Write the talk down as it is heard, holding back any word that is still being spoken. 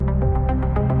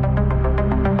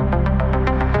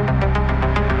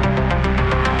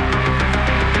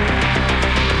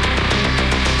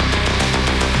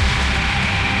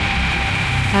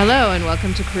Hello and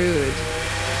welcome to Crude.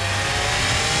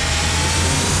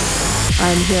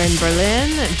 I'm here in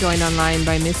Berlin, joined online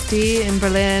by Misty in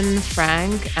Berlin,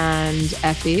 Frank, and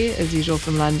Effie, as usual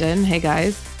from London. Hey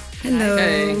guys. Hello.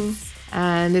 Hey.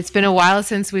 And it's been a while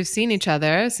since we've seen each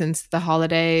other, since the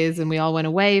holidays, and we all went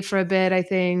away for a bit, I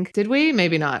think. Did we?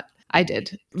 Maybe not. I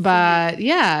did. But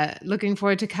yeah, looking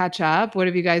forward to catch up. What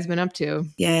have you guys been up to?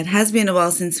 Yeah, it has been a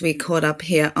while since we caught up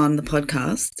here on the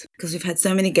podcast because we've had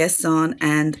so many guests on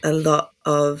and a lot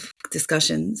of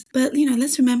discussions. But,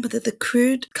 let's remember that the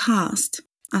Crude cast,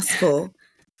 us four,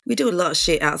 we do a lot of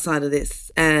shit outside of this.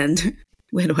 And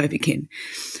where do I begin?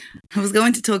 I was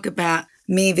going to talk about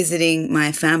me visiting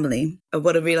my family, of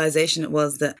what a realization it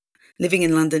was that living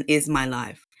in London is my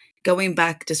life. Going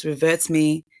back just reverts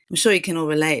me. I'm sure you can all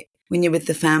relate. When you're with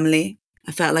the family,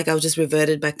 I felt like I was just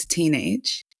reverted back to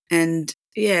teenage. And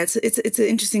yeah, it's an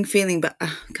interesting feeling, but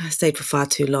I stayed for far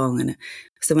too long. And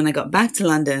so when I got back to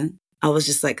London, I was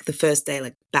just like the first day,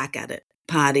 like back at it.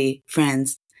 Party,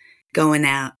 friends, going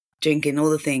out, drinking, all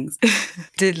the things.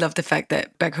 Did love the fact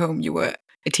that back home you were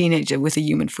a teenager with a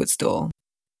human footstool.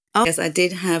 Oh, yes, I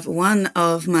did have one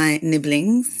of my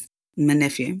nibblings, my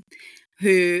nephew,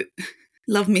 who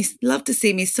loved to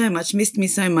see me so much, missed me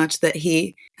so much that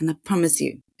and I promise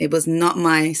you, it was not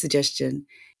my suggestion.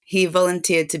 He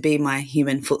volunteered to be my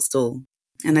human footstool.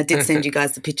 And I did send you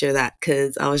guys the picture of that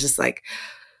because I was just like,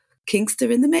 Kingster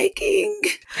in the making.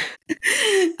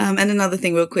 And another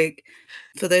thing real quick,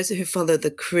 for those who follow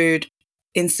the Crude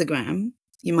Instagram,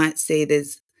 you might see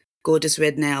there's gorgeous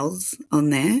red nails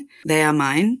on there. They are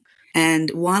mine. And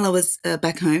while I was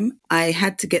back home, I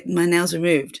had to get my nails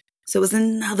removed. So it was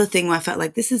another thing where I felt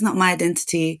like this is not my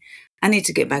identity. I need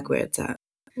to get back where it's at.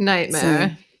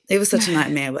 Nightmare. So it was such a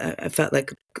nightmare. I felt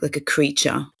like a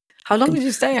creature. How long did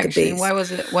you stay like a actually? beast. Why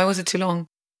was it too long?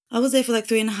 I was there for like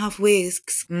 3.5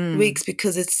 weeks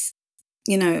because it's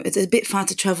a bit far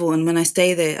to travel. And when I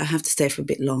stay there, I have to stay for a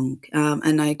bit long.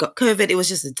 And I got COVID. It was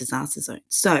just a disaster zone.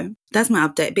 So that's my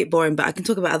update. A bit boring, but I can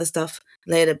talk about other stuff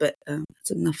later, but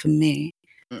that's enough for me.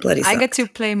 Bloody I sucks. get to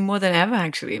play more than ever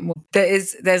actually.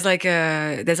 There's like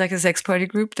a sex party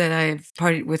group that I've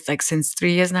partied with like since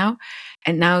 3 years now,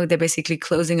 and now they're basically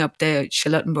closing up their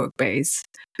Charlottenburg base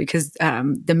because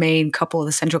the main couple,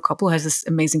 the central couple, has this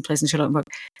amazing place in Charlottenburg.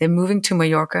 They're moving to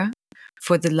Mallorca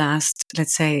for the last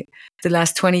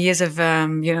 20 years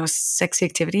of sexy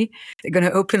activity. They're going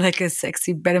to open like a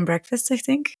sexy bed and breakfast, I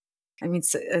think. I mean,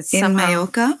 in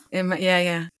Mallorca?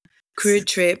 Yeah. Crude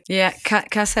trip. Yeah,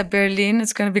 Casa Berlin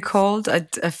it's going to be called.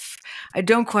 I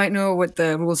don't quite know what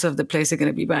the rules of the place are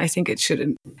going to be, but I think it should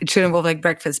involve like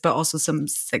breakfast, but also some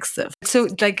sex stuff. So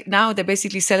like now they're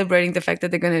basically celebrating the fact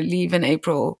that they're going to leave in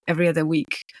April every other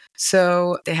week.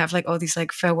 So they have like all these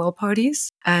like farewell parties,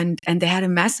 and they had a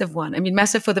massive one. I mean,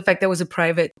 massive for the fact there was a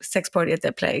private sex party at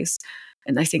their place.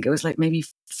 And I think it was like maybe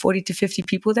 40 to 50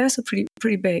 people there, so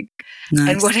pretty big. Nice.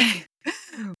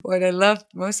 And what I loved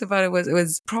most about it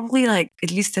was probably like at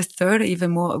least a third or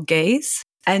even more of gays.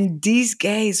 And these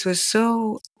gays were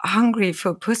so hungry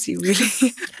for pussy,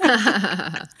 really.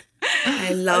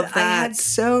 I love that. I had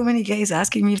so many gays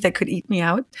asking me if they could eat me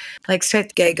out. Like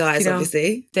straight gay guys,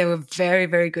 obviously. They were very,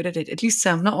 very good at it. At least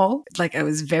some, not all. Like I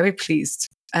was very pleased.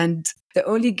 And the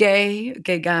only gay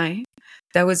guy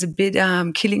that was a bit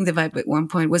killing the vibe at one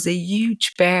point was a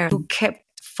huge bear who kept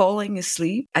falling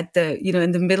asleep at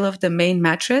in the middle of the main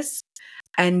mattress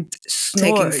and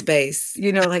snored. Taking space.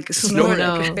 Like snored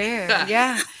like a bear.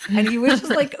 Yeah. And he was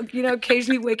just like,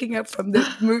 occasionally waking up from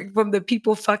the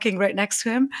people fucking right next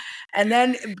to him and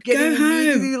then getting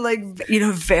immediately like,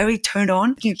 very turned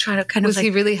on. Trying to kind of Was he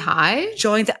really high?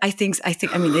 Join I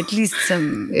mean, at least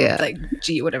some like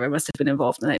G, whatever must have been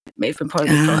involved, and it may have been part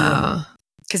of the problem.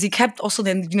 Because he kept also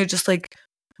then, just like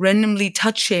randomly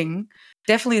touching.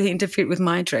 Definitely interfered with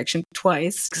my interaction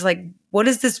twice. Because like, what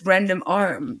is this random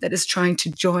arm that is trying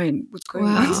to join what's going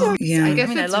on? Yeah. I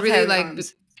guess it's really like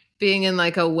being in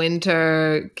like a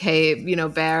winter cave,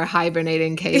 bear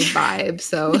hibernating cave vibe.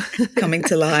 So coming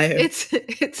to life.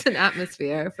 It's an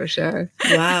atmosphere for sure.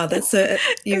 Wow, that's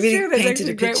you really painted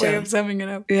a great picture. way of summing it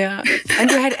up. Yeah,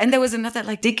 and there was another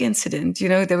like dick incident.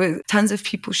 There were tons of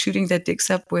people shooting their dicks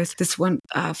up with this one.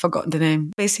 I've forgotten the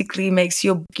name. Basically, makes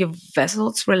your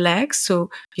vessels relax,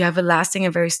 so you have a lasting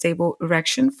and very stable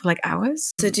erection for like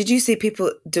hours. So, did you see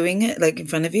people doing it like in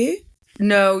front of you?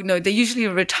 No, they usually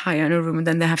retire in a room and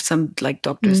then they have some like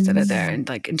doctors that are there and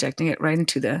like injecting it right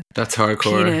into the That's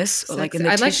hardcore. penis or like in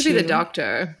the I'd like tissue. to be the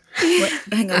doctor.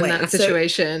 Hang on, in wait. that So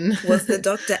situation. was the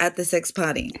doctor at the sex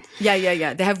party?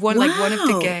 Yeah. They have one one of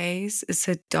the Wow. gays is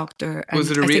a doctor. And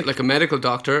Was it like a medical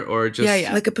doctor or just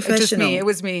Like a Just professional? me. It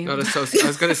was me. not I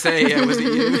was going to say, yeah, was it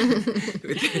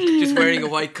you? Just wearing a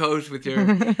white coat with your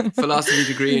philosophy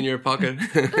degree in your pocket.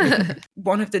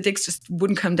 One of the dicks just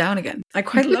wouldn't come down again. I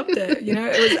quite loved it. You know,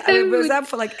 it was up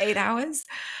for like 8 hours.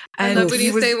 I love when he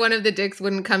you was- say one of the dicks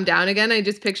wouldn't come down again. I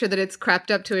just picture that it's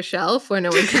crept up to a shelf where no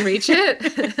one can reach it.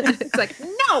 It's like,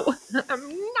 no, I'm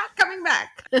not coming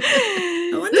back. I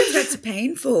wonder if that's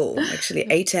painful, actually,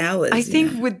 8 hours. I you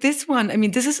think know. with this one, I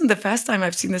mean, this isn't the first time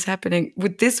I've seen this happening.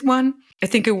 With this one, I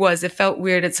think it felt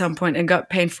weird at some point and got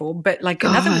painful. But like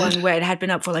another one where it had been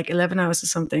up for like 11 hours or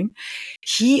something,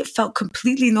 he felt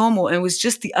completely normal. And it was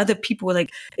just the other people were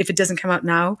like, if it doesn't come out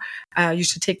now, you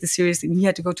should take this seriously. And he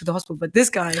had to go to the hospital. But this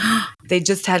guy, they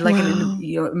just had like Wow.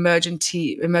 an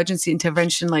emergency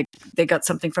intervention. Like they got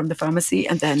something from the pharmacy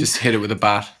and then Just hit it with a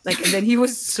bat. and then he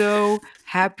was so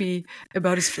happy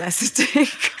about his flaccid dick.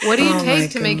 What do you Oh my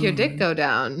take to make your God. dick go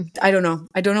down? I don't know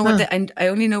what and I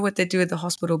only know what they do at the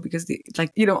hospital because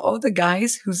all the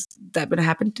guys who's that been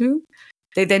happened to,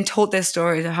 they then told their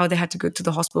story how they had to go to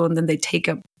the hospital and then they take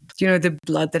up the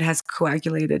blood that has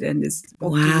coagulated and is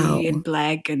all Wow. gooey and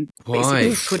black and Why?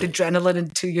 basically put adrenaline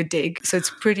into your dick. So it's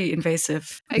pretty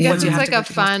invasive. I guess once you it's have like to go a to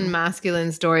the fun hospital.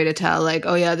 masculine story to tell. Like,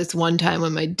 oh yeah, this one time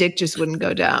when my dick just wouldn't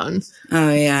go down.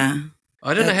 Oh, yeah.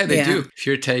 I don't know how they Yeah. do. If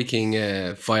you're taking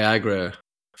Viagra,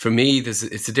 for me,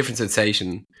 it's a different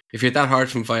sensation. If you're that hard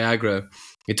from Viagra,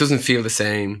 it doesn't feel the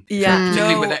same. Yeah,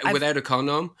 Particularly no, without a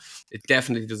condom, it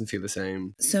definitely doesn't feel the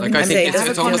same. So like when I you think say-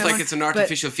 it's almost condom, like it's an but-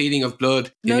 artificial feeding of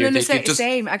blood in No, your dick. same.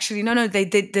 Same. Actually, no. They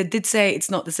did say it's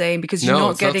not the same because you're No,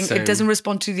 not it's not the getting. It same. doesn't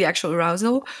respond to the actual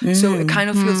arousal, so it kind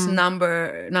of feels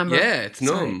number. Yeah, it's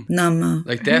numb. Numb.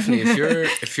 Like definitely,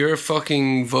 if you're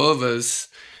fucking vulvas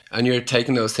and you're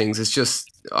taking those things, it's just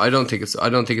I don't think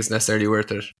it's necessarily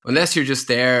worth it unless you're just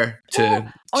there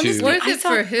to. honestly, Worth I it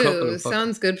thought- for Couple who? of fuck-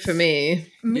 Sounds good for me.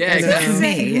 Yeah, It's exactly. for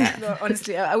me, yeah. No,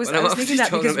 honestly, I was But I'm thinking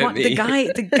that obviously because talking about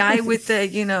me. the guy with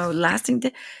the lasting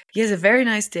dick, he has a very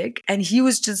nice dick, and he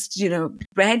was just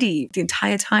ready the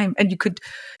entire time, and you could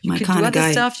My do kinda other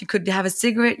guy. stuff, you could have a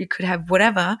cigarette, you could have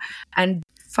whatever, and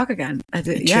fuck again.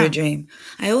 True dream.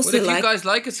 I Well, also if like. you guys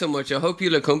like it so much, I hope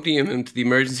you'll accompany him to the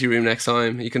emergency room next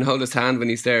time. You can hold his hand when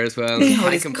he's there as well. You can hold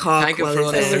Thank his him, cock thank him while for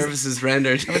all he's the there. services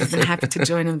rendered. I'm happy to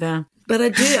join him there. But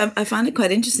I find it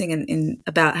quite interesting in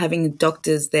about having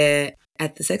doctors there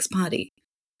at the sex party.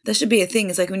 That should be a thing.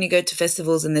 It's like when you go to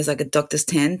festivals and there's like a doctor's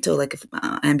tent or like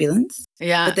an ambulance.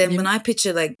 Yeah, But then when I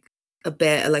picture like a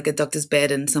bed, like a doctor's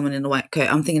bed and someone in a white coat,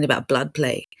 I'm thinking about blood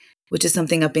play, which is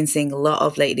something I've been seeing a lot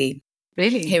of lately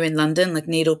really, here in London, like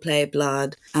needle play,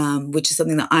 blood, which is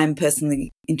something that I'm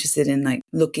personally interested in, like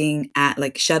looking at,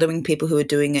 like shadowing people who are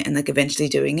doing it and like eventually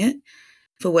doing it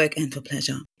for work and for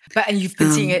pleasure. but you've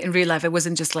been seeing it in real life. It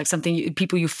wasn't just like something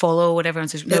people you follow or whatever on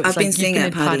social. No, I've it's been like seeing you've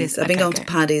it in at parties. I've been going to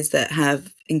parties that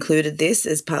have included this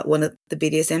as one of the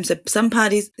BDSM. So some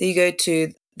parties that you go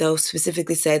to, they'll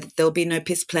specifically say that there'll be no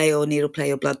piss play or needle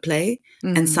play or blood play,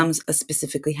 and some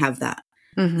specifically have that.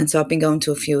 And so I've been going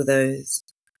to a few of those.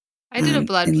 I did a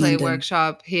blood in play London.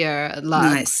 workshop here at Lux,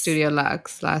 Nice. Studio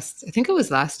Lux, I think it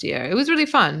was last year. It was really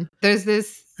fun. There's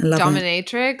this I love it.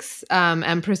 dominatrix,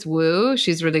 Empress Wu.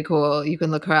 She's really cool. You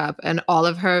can look her up. And all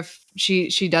of her, she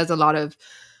does a lot of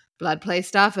blood play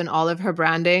stuff, and all of her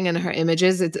branding and her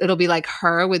images, it'll be like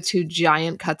her with 2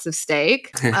 giant cuts of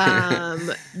steak.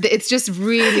 It's just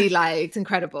really it's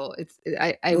incredible.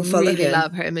 I We'll follow really her.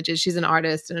 love her images. She's an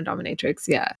artist and a dominatrix.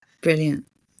 Yeah. Brilliant.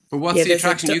 But what's Yeah, the there's a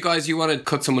attraction? You guys, you want to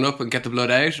cut someone up and get the blood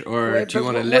out, or Wait, do you but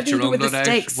want to what let do you your do own with the blood out?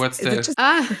 steaks? What's Is it the?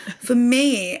 just- For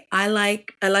me, I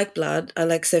like blood. I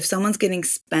like, so if someone's getting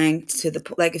spanked to the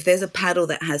like, if there's a paddle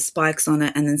that has spikes on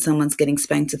it, and then someone's getting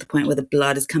spanked to the point where the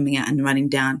blood is coming out and running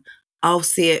down, I'll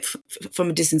see it from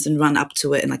a distance and run up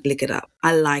to it and like lick it up.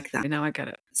 I like that. Now I get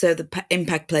it. So the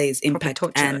impact play is impact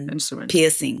torture and instrument.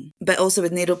 piercing, but also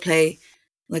with needle play,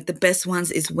 like the best ones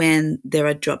is when there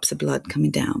are drops of blood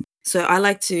coming down. So I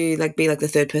like to like be like the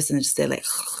third person and just there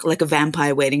like a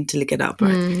vampire waiting to lick it up,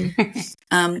 right?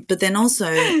 But then also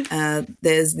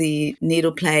there's the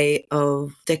needle play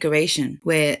of decoration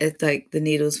where it's like the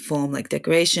needles form like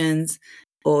decorations,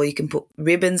 or you can put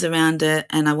ribbons around it.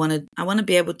 And I want to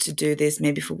be able to do this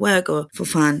maybe for work or for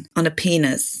fun on a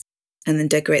penis, and then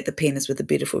decorate the penis with a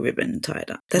beautiful ribbon and tie it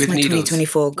up. That's With my needles.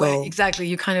 2024 goal. Well, exactly.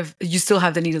 You still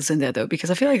have the needles in there though, because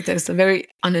I feel like there's a very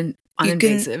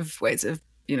uninvasive ways of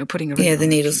putting a ribbon Yeah, on the it.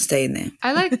 needles stay in there.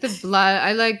 I like the blood.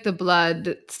 I like the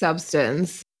blood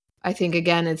substance. I think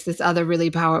again, it's this other really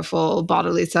powerful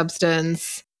bodily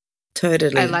substance.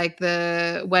 Totally. I like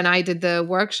when I did the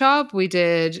workshop, we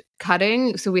did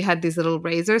cutting. So we had these little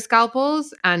razor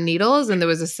scalpels and needles, and there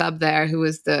was a sub there who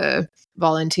was the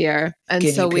volunteer. And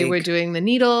Guinea so we were pig. doing the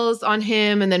needles on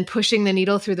him, and then pushing the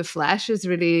needle through the flesh is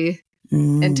really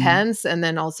intense. And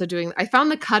then also I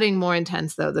found the cutting more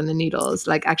intense though than the needles,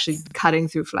 like actually cutting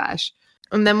through flesh.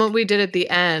 And then what we did at the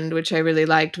end, which I really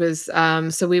liked, was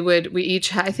so we each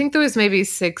had, I think there was maybe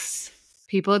 6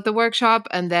 people at the workshop,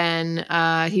 and then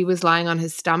he was lying on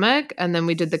his stomach, and then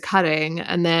we did the cutting,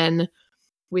 and then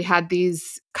we had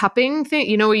these cupping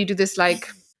thing, where you do this like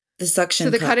the suction.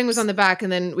 So the cups. cutting was on the back,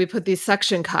 and then we put these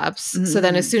suction cups. So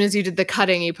then as soon as you did the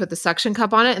cutting, you put the suction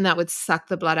cup on it, and that would suck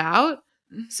the blood out.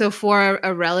 So for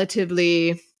a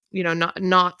relatively,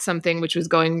 not something which was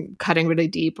cutting really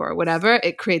deep or whatever,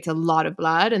 it creates a lot of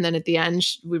blood. And then at the end,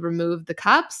 we removed the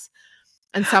cups,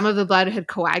 and some of the blood had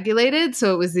coagulated.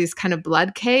 So it was these kind of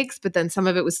blood cakes, but then some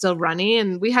of it was still runny,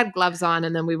 and we had gloves on,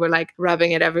 and then we were like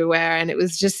rubbing it everywhere. And it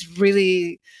was just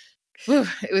really,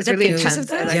 it was really intense.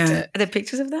 I liked it. Are there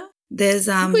pictures of that? There's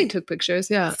we took pictures,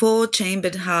 yeah. 4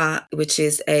 Chambered Heart, which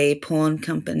is a porn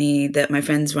company that my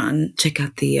friends run. Check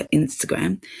out the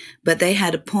Instagram. But they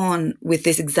had a porn with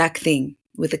this exact thing,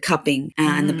 with the cupping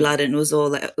and the blood, and it was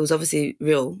obviously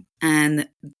real. And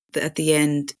at the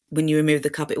end, when you remove the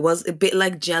cup, it was a bit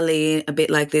like jelly, a bit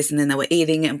like this, and then they were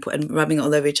eating it and rubbing it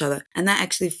all over each other. And that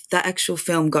actual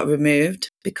film got removed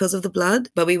because of the blood.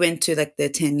 But we went to like their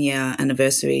 10-year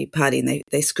anniversary party, and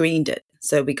they screened it,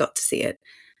 so we got to see it.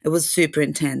 It was super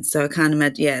intense. So I can't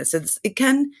imagine. Yeah, so it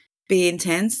can be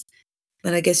intense,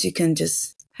 but I guess you can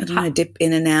just, I don't know, dip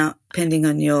in and out depending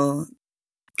on your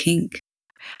kink.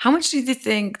 How much do you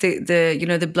think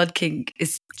the blood kink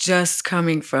is just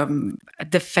coming from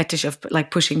the fetish of like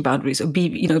pushing boundaries, or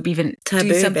even taboo,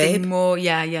 doing something babe. more?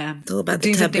 Yeah. It's all about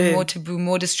doing the taboo. Something more taboo,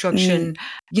 more destruction.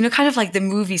 Kind of like the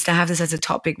movies that have this as a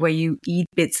topic where you eat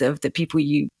bits of the people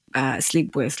you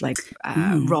sleep with, like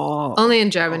raw. Only in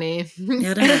Germany.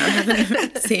 Yeah, I don't know. I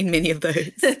haven't seen many of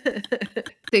those.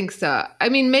 Think so. I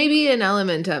mean, maybe an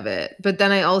element of it, but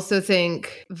then I also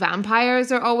think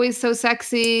vampires are always so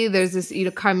sexy. There's this,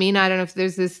 Carmina, I don't know if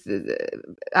there's this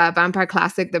vampire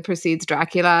classic that precedes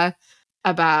Dracula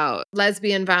about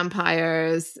lesbian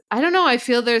vampires. I don't know. I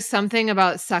feel there's something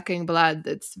about sucking blood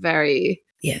that's very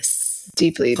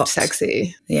deeply hot.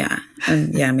 Sexy. Yeah.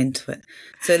 And I'm into it.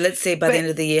 So let's see by the end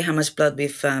of the year how much blood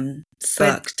we've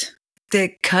sucked.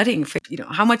 The cutting,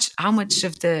 how much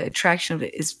of the attraction of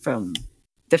it is from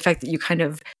the fact that you're kind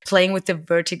of playing with the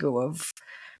vertigo of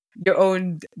the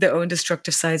own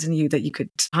destructive sides in you, that you could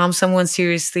harm someone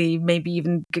seriously, maybe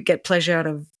even get pleasure out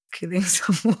of killing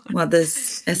someone. Well,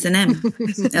 there's S&M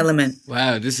element.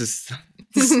 Wow, this is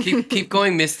keep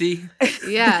going, Misty.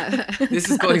 Yeah, this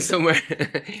is going somewhere.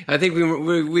 I think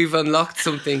we've unlocked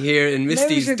something here in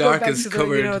Misty's darkest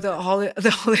cupboard.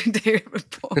 The holiday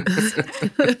report.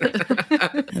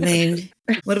 I mean,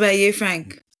 what about you,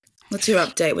 Frank? What's your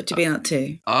update? What you been up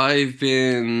to? I've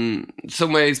been,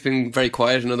 some ways, been very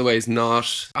quiet, in other ways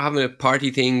not. I'm having a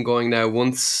party thing going now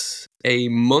once a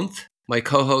month. My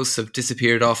co-hosts have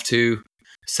disappeared off to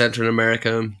Central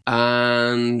America,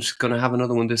 and going to have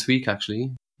another one this week,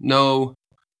 actually. No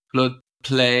blood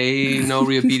play, no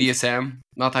real BDSM,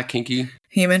 not that kinky.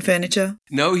 Human furniture?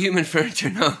 No human furniture,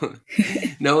 no.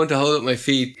 No one to hold up my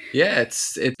feet. Yeah,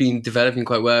 it's been developing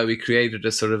quite well. We created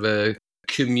a sort of a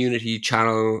community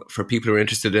channel for people who are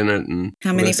interested in it. And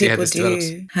how many people do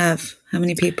you have? How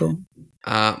many people?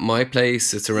 My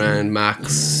place, it's around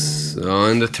max,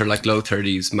 in the low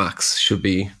 30s, max should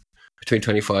be between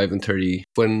 25 and 30.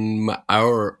 When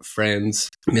our friends,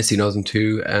 Missy knows them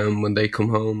too, when they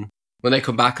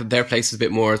come back, their place is a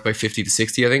bit more, it's by 50 to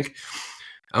 60, I think.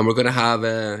 And we're going to have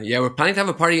we're planning to have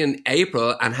a party in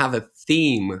April and have a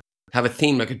theme.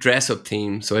 Like a dress-up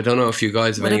theme. So I don't know if you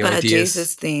guys have any ideas. What about a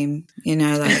Jesus theme?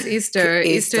 It's Easter.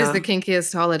 Easter is the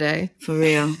kinkiest holiday. For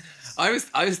real. I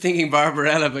was thinking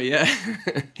Barbarella, but yeah.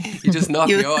 You just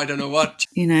knocked me out. I don't know what.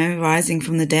 Rising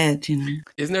from the dead,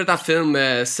 Isn't there that film,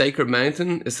 Sacred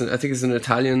Mountain? I think it's an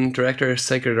Italian director,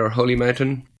 Sacred or Holy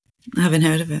Mountain. I haven't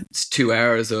heard of it. It's 2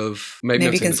 hours of... Maybe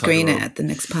you can screen it at the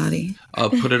next party. I'll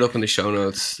put it up in the show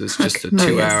notes. There's just a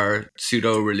 2-hour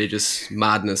pseudo-religious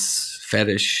madness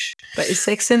fetish. But is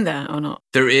sex in there or not?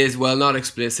 There is, well, not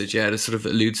explicit yet. It sort of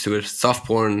alludes to it. Soft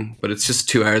porn, but it's just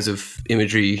 2 hours of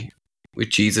imagery with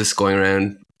Jesus going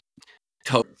around,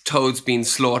 toads being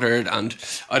slaughtered, and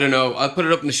I don't know. I'll put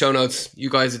it up in the show notes. You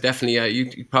guys are definitely,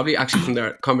 you probably actually from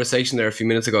their conversation there a few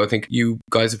minutes ago, I think you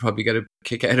guys would probably get a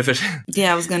kick out of it.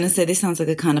 Yeah, I was going to say, this sounds like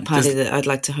a kind of party that I'd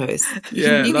like to host.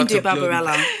 Yeah, you can do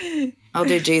Barbarella. I'll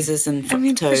do Jesus and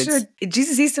toads. For sure.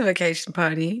 Jesus Easter vacation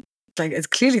party. like it's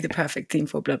clearly the perfect theme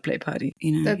for a blood play party.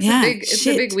 You know, That's yeah, it's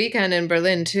a big weekend in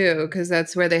Berlin too, because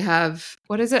that's where they have,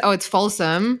 what is it? Oh, it's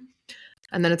Folsom.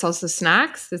 And then it's also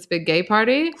Snacks, this big gay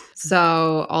party.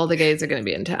 So all the gays are going to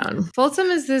be in town. Folsom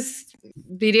is this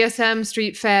BDSM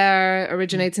street fair,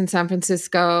 originates in San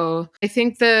Francisco. I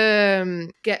think the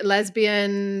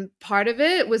lesbian part of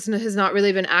it has not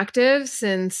really been active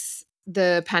since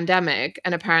the pandemic.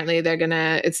 And apparently they're going to,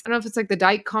 I don't know if it's like the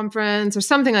Dyke Conference or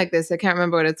something like this. I can't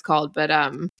remember what it's called, but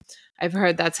I've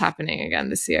heard that's happening again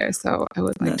this year. So I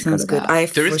would like that to sounds go to good. that. I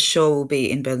for sure will be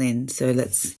in Berlin. So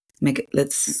let's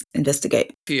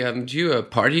investigate. Do you a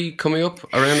party coming up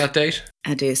around that date?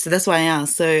 I do. So that's why I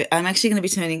asked. So I'm actually going to be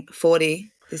turning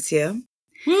 40 this year.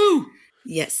 Woo!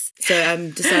 Yes. So I'm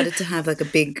decided to have like a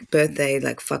big birthday,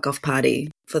 like fuck off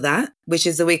party for that, which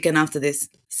is the weekend after this.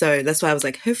 So that's why I was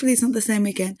like, hopefully it's not the same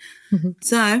weekend. Mhm.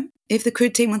 So if the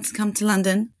Crude team wants to come to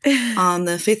London on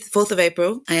the 4th of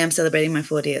April, I am celebrating my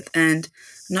 40th. And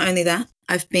not only that,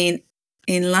 I've been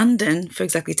in London for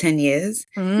exactly 10 years.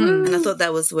 And I thought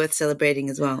that was worth celebrating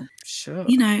as well. Sure.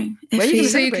 You know, Where are you gonna So you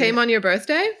celebrate came it? on your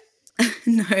birthday?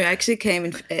 No, I actually came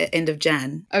in end of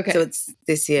Jan. Okay. So it's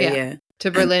this year, Yeah. yeah. To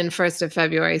Berlin 1st of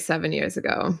February, 7 years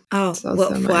ago. Oh, It's also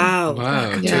well, mine. wow.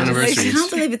 Wow, two Yeah. I anniversaries.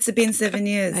 can't believe it's been 7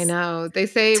 years. I know. They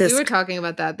say, we were talking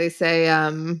about that. They say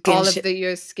all of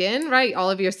your skin, right?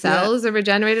 All of your cells are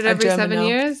regenerated every 7 germinal.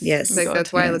 years. Yes. It's like, God,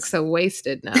 that's why I yes. look so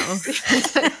wasted now.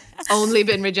 Only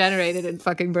been regenerated in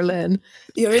fucking Berlin.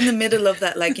 You're in the middle of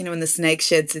that, like, you know, when the snake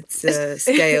sheds its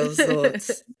scales or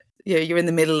it's, you're in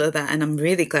the middle of that. And I'm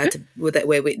really glad that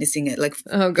we're witnessing it. Like,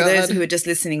 Oh, for those God. who are just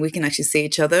listening, we can actually see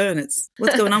each other and it's,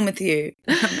 what's going on with you?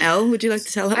 Elle, would you like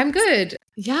to tell us? I'm good.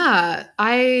 Yeah.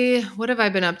 What have I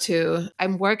been up to?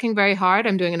 I'm working very hard.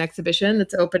 I'm doing an exhibition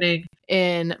that's opening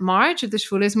in March at the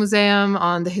Schwules Museum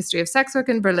on the history of sex work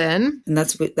in Berlin. And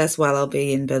that's while I'll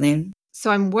be in Berlin. So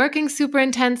I'm working super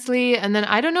intensely. And then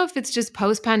I don't know if it's just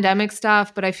post-pandemic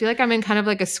stuff, but I feel like I'm in kind of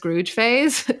like a Scrooge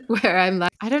phase where I'm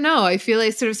like, I don't know. I feel I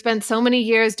sort of spent so many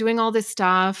years doing all this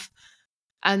stuff.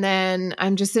 And then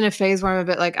I'm just in a phase where I'm a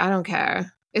bit like, I don't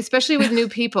care, especially with new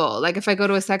people. Like if I go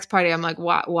to a sex party, I'm like,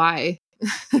 why?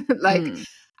 Like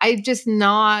I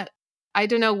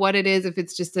don't know what it is, if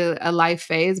it's just a life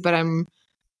phase, but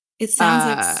It sounds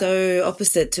like so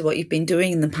opposite to what you've been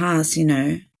doing in the past, you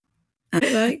know.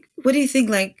 Like, what do you think?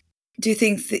 Like, do you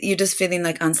think that you're just feeling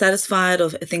like unsatisfied or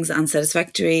things are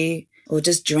unsatisfactory or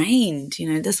just drained?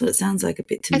 You know, that's what it sounds like a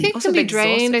bit to me. I think Also to be a bit drained,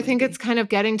 exhausted, I think maybe. it's kind of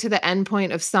getting to the end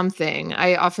point of something.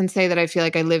 I often say that I feel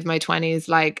like I lived my 20s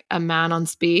like a man on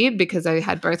speed because I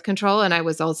had birth control and I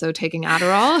was also taking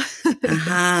Adderall.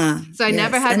 So I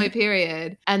never had my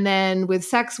period. And then with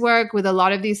sex work, with a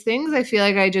lot of these things, I feel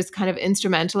like I just kind of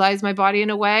instrumentalized my body in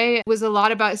a way. It was a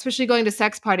lot about, especially going to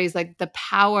sex parties, like the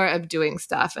power of doing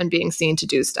stuff and being seen to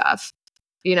do stuff.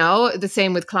 You know, the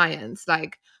same with clients.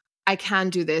 Like, I can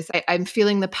do this. I'm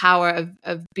feeling the power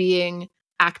of being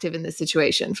active in this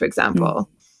situation, for example.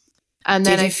 And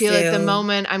then I feel at the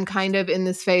moment I'm kind of in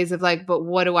this phase of like, but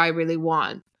what do I really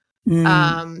want?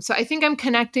 So I think I'm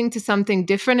connecting to something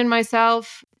different in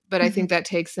myself, but I think that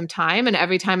takes some time. And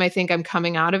every time I think I'm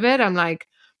coming out of it, I'm like,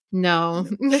 no.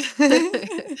 Yeah,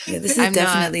 this is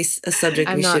definitely a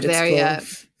subject we should explore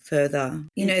further.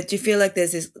 You know, do you feel like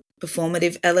there's this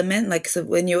performative element? Like, so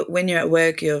when you're at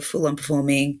work, you're full on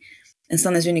performing. And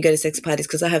sometimes when you go to sex parties,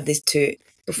 because I have this too,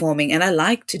 performing, and I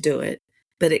like to do it,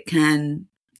 but it can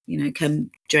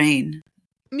drain.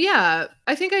 Yeah,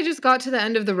 I think I just got to the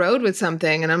end of the road with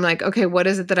something and I'm like, okay, what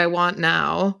is it that I want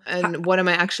now? And what am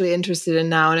I actually interested in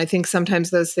now? And I think sometimes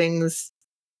those things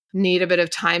need a bit of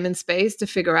time and space to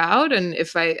figure out. And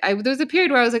if I there was a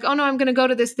period where I was like, oh no, I'm going to go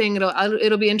to this thing.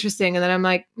 It'll be interesting. And then I'm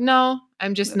like, no,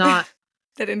 I'm just not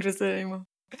that interested anymore.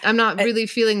 I'm not really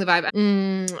feeling the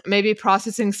vibe. Maybe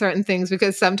processing certain things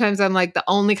because sometimes I'm like, the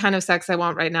only kind of sex I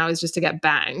want right now is just to get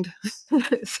banged.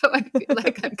 So I feel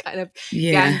like I'm kind of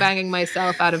gang banging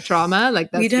myself out of trauma.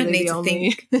 Like that's we don't really need the to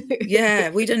only.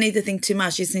 think. We don't need to think too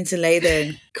much. You just need to lay there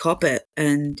and cop it.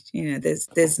 And you know,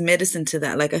 there's medicine to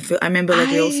that. Like I remember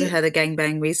like we also had a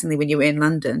gangbang recently when you were in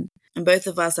London, and both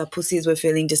of us, our pussies were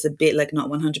feeling just a bit like not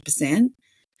 100%,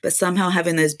 but somehow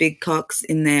having those big cocks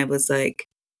in there was like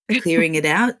clearing it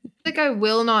out. Like I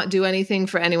will not do anything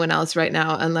for anyone else right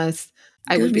now unless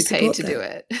I would be paid to do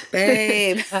it.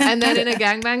 Babe. And then in a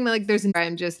gangbang, like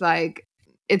I'm just like,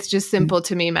 it's just simple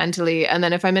to me mentally. And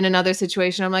then if I'm in another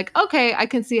situation, I'm like, okay, I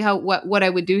can see what I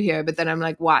would do here. But then I'm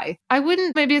like, why? I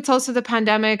wouldn't. Maybe it's also the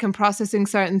pandemic and processing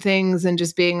certain things and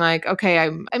just being like, okay,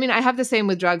 I have the same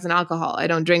with drugs and alcohol. I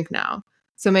don't drink now.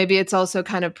 So maybe it's also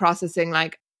kind of processing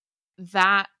like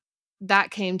that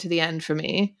came to the end for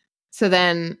me. So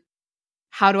then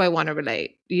how do I want to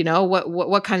relate? You know,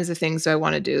 what kinds of things do I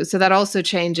want to do? So that also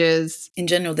changes. In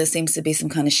general, there seems to be some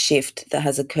kind of shift that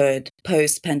has occurred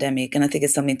post-pandemic, and I think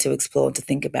it's something to explore, to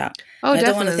think about. Oh, And I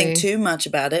don't definitely. want to think too much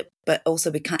about it, but also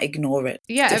we can't ignore it.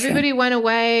 Yeah, It's different. everybody went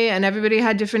away and everybody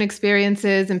had different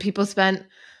experiences, and people spent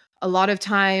a lot of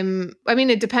time, I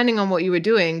mean, depending on what you were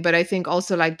doing, but I think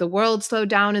also like the world slowed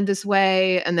down in this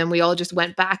way. And then we all just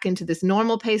went back into this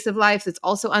normal pace of life that's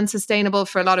also unsustainable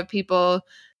for a lot of people.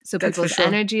 So That's for people's sure.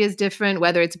 energy is different,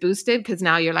 whether it's boosted because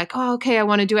now you're like, oh, okay, I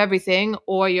want to do everything.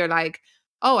 Or you're like,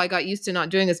 oh, I got used to not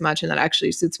doing as much and that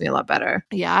actually suits me a lot better.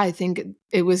 Yeah, I think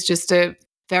it was just a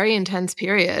very intense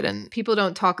period, and people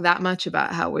don't talk that much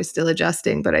about how we're still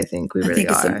adjusting, but I think we really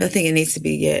are. I think it needs to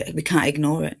be, we can't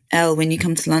ignore it. Elle, when you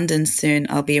come to London soon,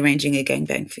 I'll be arranging a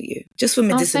gangbang for you, just for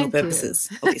medicinal thank you. purposes,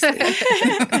 obviously.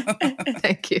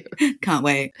 Thank you. Can't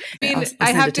wait. I mean, I'll I send a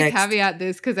have to text. caveat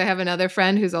this because I have another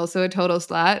friend who's also a total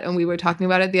slut, and we were talking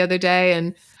about it the other day,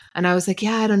 and I was like,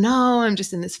 yeah, I don't know, I'm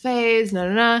just in this phase,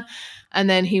 no. And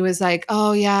then he was like,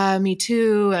 oh yeah, me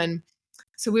too. And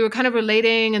so we were kind of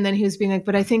relating, and then he was being like,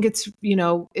 but I think it's, you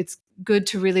know, it's good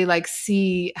to really like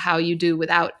see how you do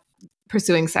without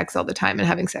pursuing sex all the time and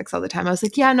having sex all the time. I was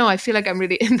like, yeah, no, I feel like I'm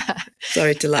really in that.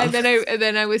 Sorry to laugh. And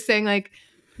then I was saying like,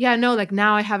 yeah, no, like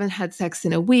now I haven't had sex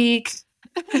in a week.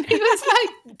 And he was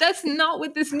like, that's not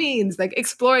what this means. Like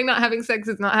exploring not having sex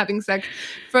is not having sex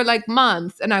for like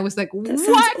months. And I was like, That what?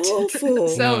 sounds awful.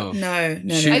 So No.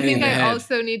 Shoot I in think the I head.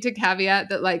 also need to caveat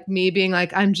that like me being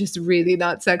like, I'm just really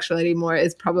not sexual anymore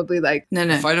is probably like, No.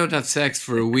 If I don't have sex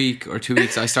for a week or 2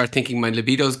 weeks, I start thinking my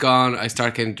libido's gone. I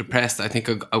start getting depressed. I think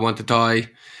I want to die. Yep.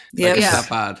 Like, it's Yeah. that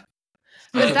bad.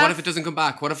 But I think, what that's- if it doesn't come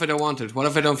back? What if I don't want it? What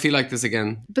if I don't feel like this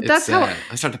again? But that's how-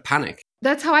 I start to panic.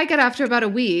 that's how I get after about a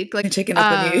week. Like I'm checking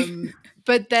up on you.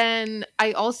 But then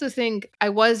I also think I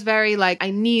was very like, I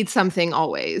need something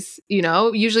always, you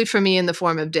know, usually for me in the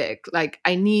form of dick. Like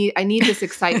I need this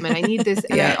excitement. I need this.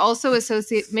 And I Yeah. also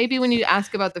associate, maybe when you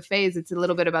ask about the phase, it's a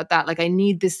little bit about that. Like I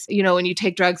need this, you know, when you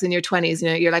take drugs in your 20s, you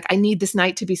know, you're like, I need this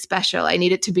night to be special. I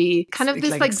need it to be kind of It's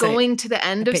this like going to the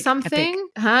end of epic. something.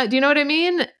 Huh? Do you know what I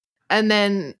mean? And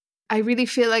then I really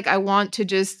feel like I want to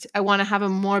have a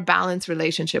more balanced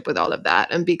relationship with all of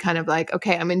that and be kind of like,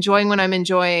 okay, I'm enjoying when I'm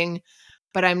enjoying,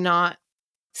 but I'm not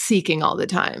seeking all the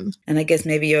time. And I guess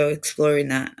maybe you're exploring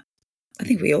that. I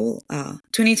think we all are.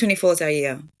 2024 is our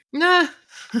year. Nah.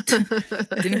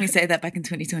 Didn't we say that back in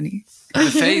 2020?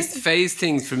 The phase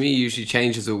thing for me usually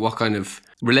changes with what kind of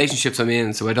relationships I'm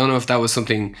in. So I don't know if that was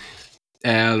something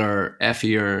Elle or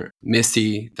Effie or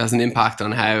Misty has an impact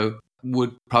on how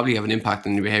would probably have an impact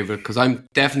on your behavior, because I'm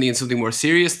definitely in something more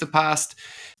serious the past.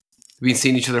 We've been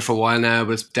seeing each other for a while now,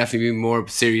 but it's definitely been more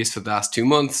serious for the last 2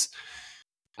 months,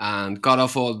 and got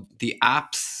off all the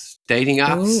apps, dating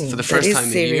apps, Ooh, for the that first is time in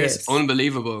serious. years.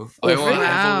 Unbelievable. Oh, I really?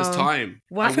 have all this Wow. time.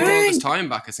 Wow. I want all this time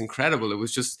back. It's incredible. It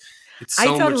was just, it's I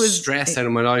so thought much it was- stress out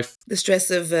of my life. The stress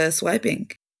of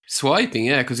swiping. Swiping,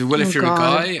 yeah, because if you're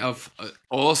God. a guy of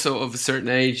also of a certain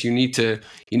age, you need to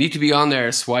be on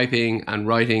there swiping and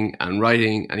writing,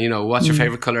 and you know, what's your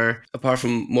favorite color apart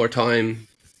from more time.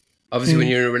 Obviously, when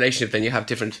you're in a relationship, then you have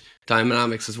different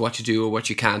dynamics as what you do or what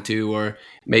you can't do, or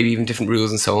maybe even different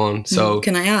rules and so on. So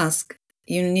Can I ask,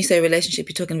 when you say relationship,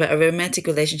 you're talking about a romantic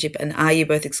relationship, and are you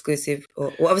both exclusive?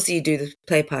 Or well, obviously you do the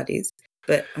play parties,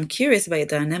 but I'm curious about your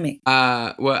dynamic.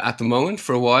 well, at the moment,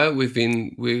 for a while,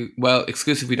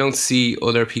 exclusive. We don't see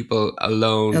other people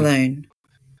alone,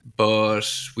 but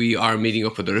we are meeting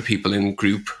up with other people in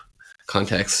group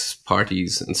contexts,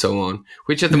 parties, and so on.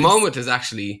 Which at the moment is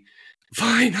actually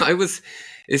fine.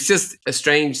 It's just a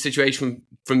strange situation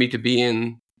for me to be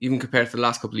in, even compared to the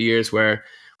last couple of years, where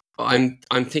I'm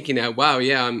thinking now, wow,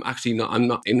 yeah, I'm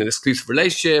not in an exclusive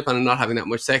relationship, and I'm not having that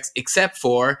much sex, except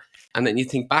for. And then you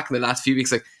think back in the last few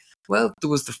weeks, like, well, there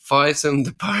was the fivesome,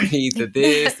 the party, the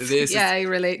this. Yeah, I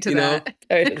relate to you know,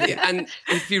 that. Yeah, and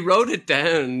if you wrote it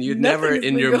down, you'd never Nothing's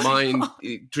in been your going mind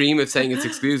on. dream of saying it's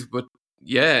exclusive. But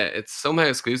yeah, it's somehow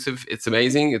exclusive. It's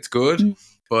amazing. It's good.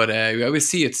 But we always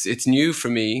see it's new for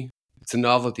me. It's a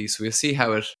novelty. So we'll see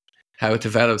how it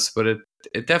develops. But it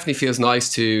definitely feels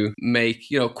nice to make,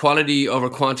 you know, quality over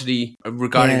quantity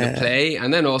regarding the play,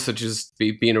 and then also just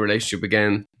be in a relationship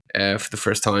again for the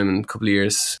first time in a couple of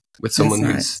years with someone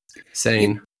who's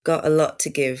sane. Got a lot to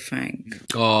give, Frank.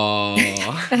 Oh, So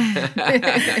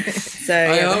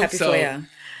yeah, we're happy for you.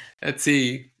 Let's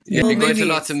see. Yeah. You're going to Movies.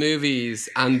 lots of movies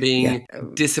and being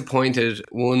disappointed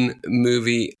one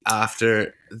movie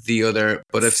after the other.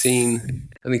 But I've seen,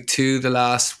 I think, 2 the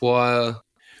last while.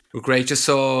 were great. Just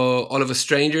saw All of Us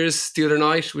Strangers the other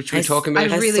night, which we were talking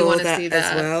about. I really saw wanna that see as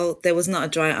that. well. There was not a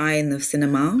dry eye in the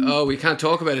cinema. Oh, we can't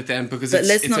talk about it then because But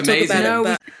let's it's not amazing. talk about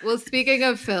No, it. But Well, speaking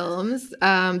of films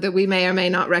that we may or may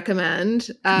not recommend,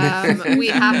 we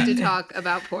have to talk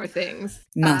about Poor Things.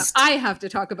 Must. I have to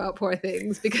talk about Poor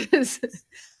Things because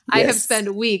I have Yes.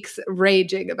 spent weeks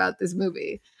raging about this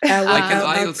movie.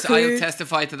 I'll Crude-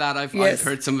 testify to that. I've Yes.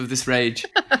 heard some of this rage.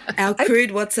 Our Crude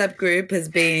WhatsApp group has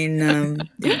been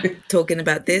talking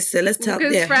about this. So let's tell.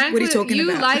 Because Yeah, Frank, what are you talking you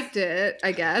about? liked it,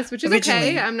 I guess, which is Originally.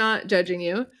 okay. I'm not judging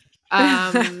you.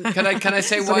 Can I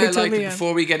say why Somebody I tell liked me, it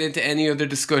before we get into any other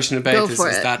discussion about Go this? for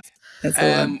Is it. that That's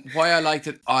the one. why I liked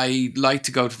it? I like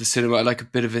to go to the cinema. I like a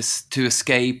bit of to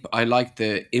escape. I like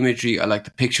the imagery. I like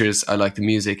the pictures. I like the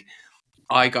music.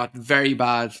 I got very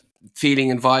bad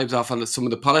feeling and vibes off on some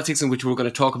of the politics, in which we're going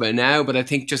to talk about now. But I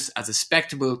think just as a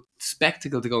spectacle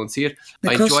to go and see it, The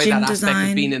I enjoy costume that aspect design.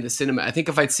 of being in the cinema. I think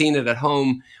if I'd seen it at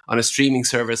home on a streaming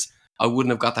service, I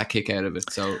wouldn't have got that kick out of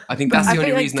it. So I think that's I the only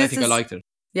feel like reason I this think I is- liked it.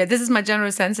 Yeah, this is my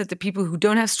general sense that the people who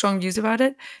don't have strong views about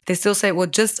it, they still say, well,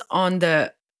 just on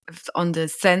the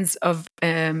sense of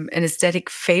an aesthetic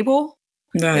fable,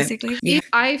 Right. basically. Yeah.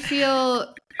 I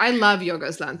feel I love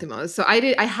Yorgos Lanthimos. So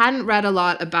I hadn't read a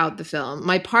lot about the film.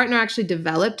 My partner actually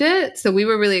developed it, so we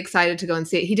were really excited to go and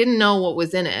see it. He didn't know what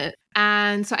was in it.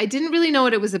 And so I didn't really know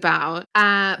what it was about,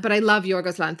 but I love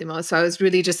Yorgos Lanthimos. So I was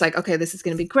really just like, okay, this is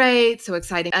going to be great. So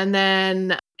exciting. And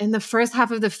then in the first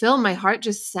half of the film, my heart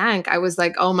just sank. I was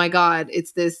like, oh my God,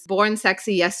 it's this born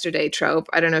sexy yesterday trope.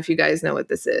 I don't know if you guys know what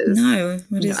this is. No,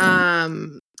 what is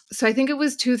that? So I think it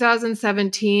was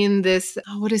 2017, this,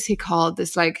 what is he called?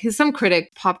 This like, he's some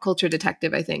critic, pop culture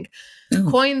detective, I think,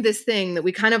 coined this thing that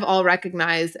we kind of all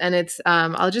recognize. And it's,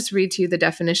 I'll just read to you the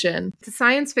definition. It's a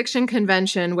science fiction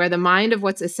convention where the mind of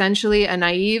what's essentially a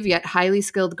naive yet highly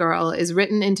skilled girl is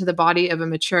written into the body of a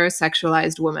mature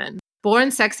sexualized woman.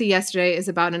 Born Sexy Yesterday is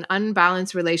about an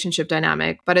unbalanced relationship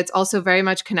dynamic, but it's also very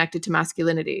much connected to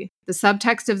masculinity. The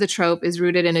subtext of the trope is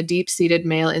rooted in a deep-seated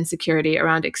male insecurity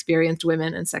around experienced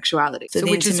women and sexuality. So the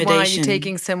which is why intimidation. you're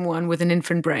taking someone with an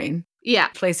infant brain, Yeah.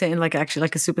 place it in like actually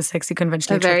like a super sexy,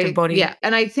 conventionally A very, attractive body. yeah.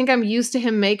 And I think I'm used to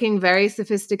him making very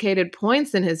sophisticated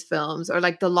points in his films, or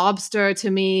like The Lobster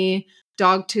to me,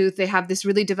 Dogtooth, they have this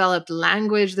really developed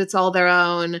language that's all their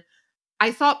own.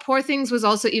 I thought Poor Things was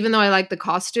also, even though I like the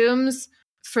costumes,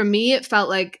 for me, it felt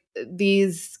like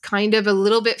these kind of a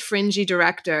little bit fringy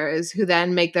directors who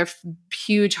then make their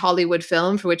huge Hollywood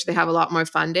film for which they have a lot more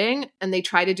funding, and they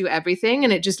try to do everything,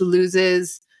 and it just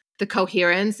loses the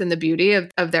coherence and the beauty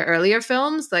of their earlier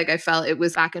films. Like I felt it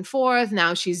was back and forth.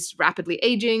 Now she's rapidly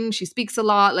aging. She speaks a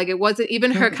lot. Like it wasn't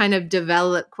even her kind of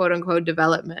quote unquote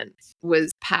development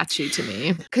was patchy to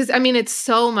me. Because I mean, it's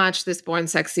so much this Born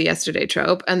Sexy Yesterday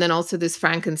trope. And then also this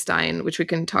Frankenstein, which we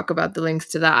can talk about the links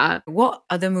to that. What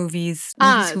other movies?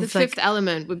 The who've, Fifth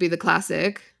Element would be the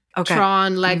classic. Okay.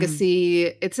 Tron, Legacy.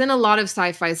 It's in a lot of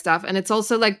sci-fi stuff. And it's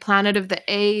also like Planet of the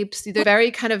Apes. The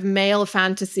very kind of male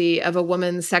fantasy of a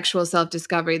woman's sexual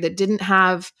self-discovery that didn't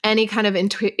have any kind of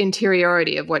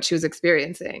interiority of what she was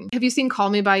experiencing. Have you seen Call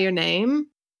Me By Your Name?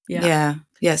 Yeah.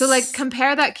 Yes. So like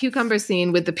compare that cucumber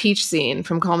scene with the peach scene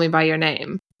from Call Me By Your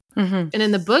Name. Mm-hmm. And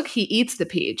in the book, he eats the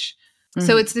peach.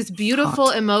 So it's this beautiful,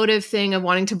 emotive thing of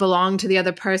wanting to belong to the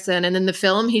other person. And in the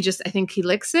film, I think he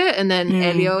licks it. And then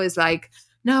Elio is like,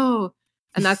 no.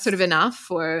 And that's sort of enough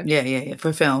for... Yeah,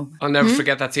 for film. I'll never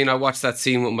forget that scene. I watched that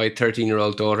scene with my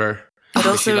 13-year-old daughter. But She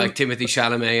also, liked Timothy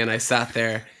Chalamet, and I sat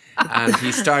there, and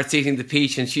he starts eating the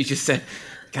peach, and she just said,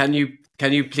 "Can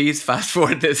you please fast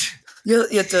forward this?" your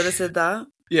daughter said that.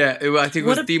 Yeah, I think it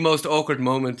was the most awkward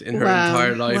moment in her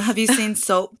entire life. Well, have you seen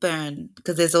Saltburn?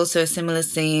 Because there's also a similar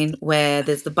scene where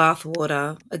there's the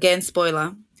bathwater. Again,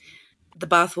 spoiler. The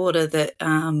bathwater that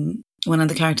one of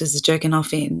the characters is jerking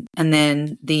off in, and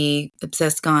then the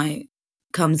obsessed guy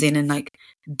comes in and like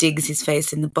digs his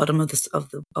face in the bottom of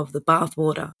the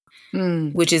bathwater,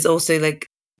 which is also like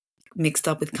mixed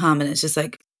up with cum, and it's just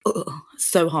like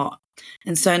so hot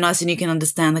and so nice, and you can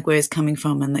understand like where it's coming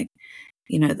from and like,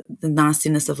 you know, the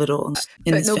nastiness of it all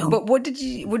in this film. But what did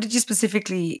you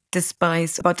specifically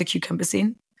despise about the cucumber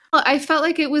scene? Well, I felt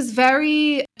like it was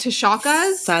very to shock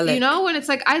us, Phallic. you know, and it's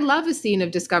like, I love a scene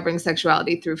of discovering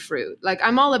sexuality through fruit. Like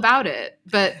I'm all about it,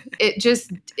 but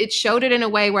it showed it in a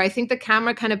way where I think the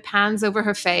camera kind of pans over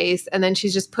her face and then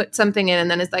she's just put something in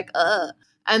and then it's like, ugh.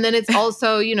 And then it's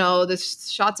also, you know, the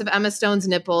shots of Emma Stone's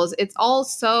nipples. It's all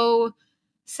so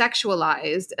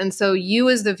sexualized. And so you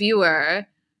as the viewer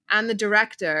and the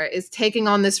director is taking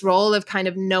on this role of kind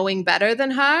of knowing better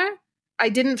than her. I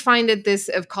didn't find it this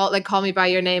of Call Me By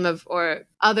Your Name or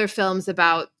other films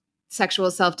about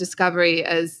sexual self-discovery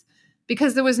as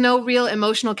because there was no real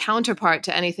emotional counterpart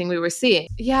to anything we were seeing.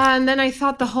 Yeah, and then I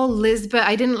thought the whole Lisbon,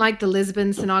 I didn't like the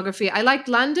Lisbon scenography. I liked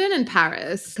London and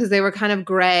Paris because they were kind of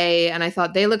gray and I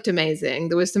thought they looked amazing.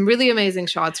 There was some really amazing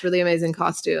shots, really amazing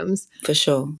costumes. For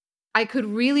sure. I could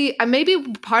really, maybe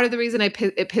part of the reason it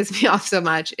pissed me off so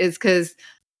much is because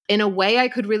in a way I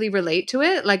could really relate to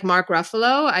it. Like Mark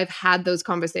Ruffalo, I've had those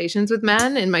conversations with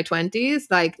men in my 20s.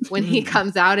 Like when he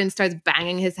comes out and starts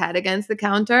banging his head against the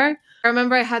counter. I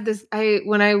remember I had this,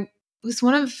 when I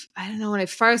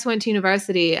first went to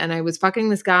university and I was fucking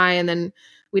this guy and then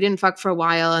we didn't fuck for a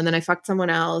while and then I fucked someone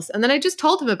else. And then I just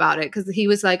told him about it because he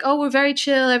was like, oh, we're very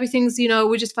chill. Everything's,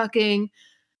 we're just fucking.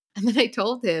 And then I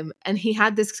told him and he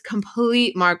had this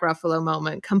complete Mark Ruffalo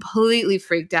moment, completely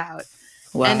freaked out.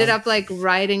 Wow. Ended up like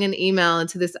writing an email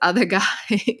to this other guy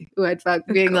who had fucked,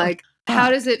 being like, how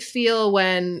does it feel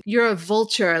when you're a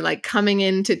vulture, like coming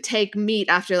in to take meat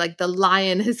after like the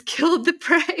lion has killed the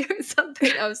prey or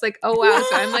something? I was like, oh wow.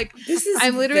 So I'm like,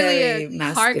 I'm literally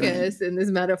a carcass in this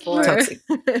metaphor.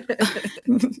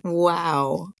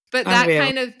 Wow. But that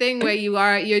kind of thing where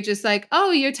you're just like,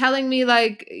 oh, you're telling me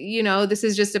like, this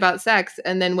is just about sex.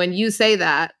 And then when you say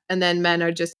that, and then men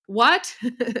are just, what?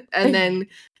 And then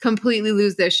completely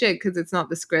lose their shit because it's not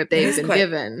the script they've been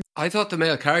given. I thought the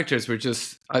male characters were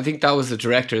I think that was the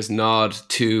director's nod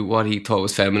to what he thought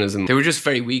was feminism. They were just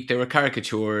very weak. They were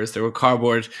caricatures. They were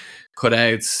cardboard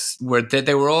cutouts.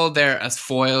 They were all there as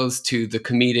foils to the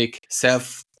comedic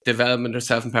self-development or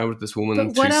self-empowerment of this woman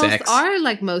but through sex. What else are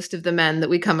like most of the men that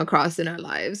we come across in our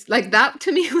lives? Like that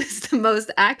to me was the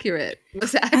most accurate.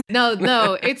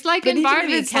 No, it's like in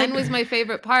Barbie, Ken was my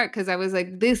favorite part because I was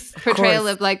like, this portrayal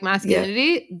of like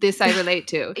masculinity, this I relate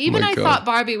to. Even I thought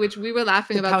Barbie, which we were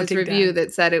laughing about this review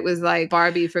that said it was like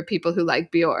Barbie for people who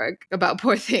like Bjork about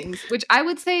Poor Things, which I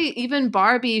would say even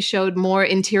Barbie showed more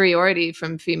interiority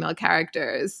from female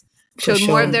characters. Showed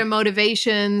more of their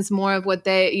motivations, more of what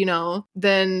they,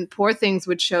 than Poor Things,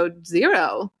 which showed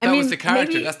zero. That was the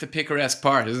character. That's the picaresque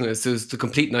part, isn't it? It's the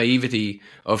complete naivety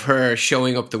of her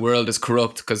showing up the world as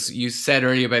corrupt. Because you said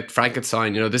earlier about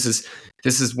Frankenstein, this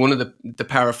is one of the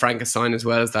power of Frankenstein as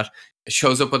well, is that it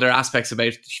shows up other aspects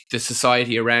about the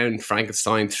society around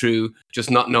Frankenstein through just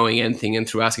not knowing anything and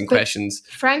through asking questions.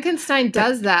 Frankenstein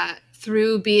does that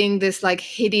through being this like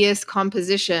hideous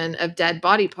composition of dead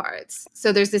body parts.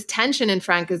 So there's this tension in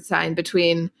Frankenstein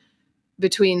between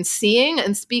seeing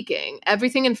and speaking.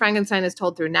 Everything in Frankenstein is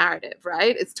told through narrative,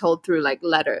 right? It's told through like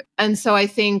letter. And so I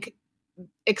think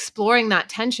exploring that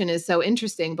tension is so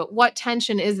interesting. But what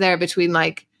tension is there between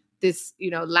like this,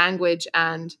 language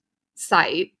and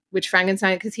sight, which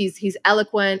Frankenstein, because he's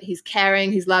eloquent, he's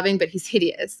caring, he's loving, but he's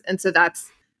hideous. And so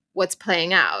that's what's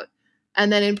playing out. And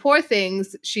then in Poor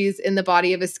Things, she's in the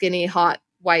body of a skinny, hot,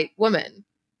 white woman,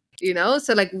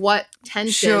 So like what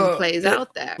tension plays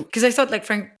out there? Because I thought like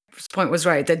Frank's point was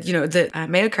right, that, the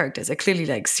male characters are clearly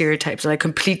like stereotypes or like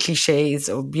complete cliches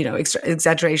or,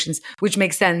 exaggerations, which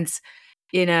makes sense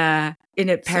in a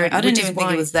parody. I don't even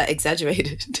think it was that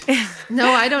exaggerated. No,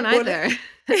 I don't either.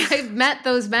 I've met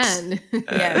those men.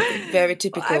 Yeah, very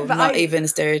typical, not even a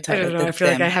stereotype. I don't know. I feel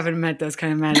like I haven't met those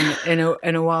kind of men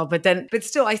in a while. But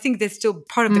still, I think they're still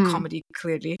part of the comedy,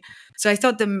 clearly. So I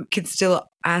thought them could still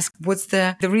ask, what's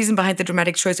the reason behind the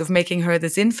dramatic choice of making her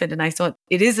this infant? And I thought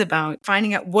it is about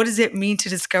finding out what does it mean to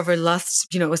discover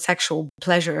lust, a sexual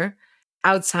pleasure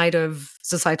outside of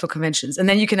societal conventions. And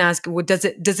then you can ask, well, does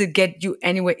it get you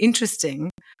anywhere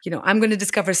interesting? I'm going to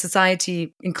discover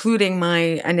society, including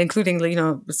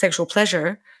sexual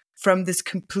pleasure from this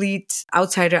complete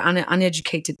outsider,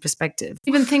 uneducated perspective. I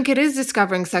even think it is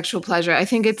discovering sexual pleasure. I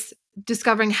think it's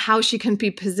discovering how she can be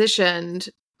positioned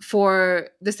for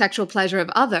the sexual pleasure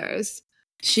of others.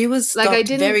 She was like, I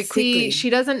didn't very quickly.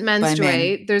 She doesn't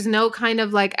menstruate. There's no kind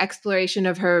of like exploration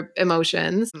of her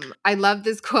emotions. I love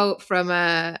this quote from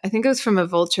I think it was from a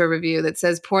Vulture review that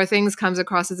says, Poor Things comes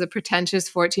across as a pretentious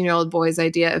 14-year-old boy's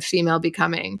idea of female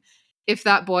becoming. If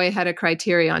that boy had a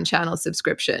Criterion Channel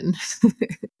subscription.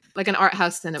 Like an art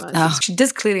house cinema. Oh. She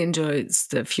does clearly enjoy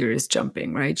the furious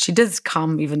jumping, right? She does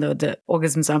come, even though the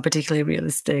orgasms aren't particularly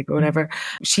realistic or whatever.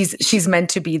 She's meant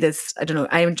to be this, I don't know,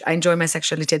 I enjoy my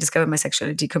sexuality. I discover my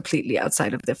sexuality completely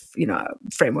outside of the,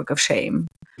 framework of shame.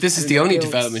 This is the only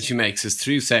development she makes is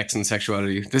through sex and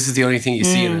sexuality. This is the only thing you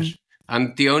see in it.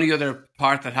 And the only other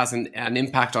part that has an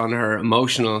impact on her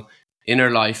emotional inner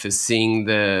life is seeing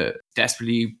the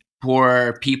desperately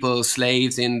poor people,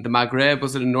 slaves in the Maghreb,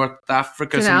 was it in North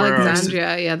Africa? In somewhere?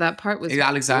 Alexandria, yeah, that part was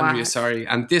Alexandria, whack. Sorry.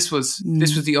 And this was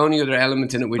the only other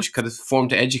element in it which could have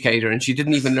formed to educate her, and she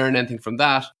didn't even learn anything from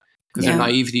that. because her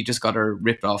naivety just got her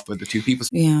ripped off by the two people.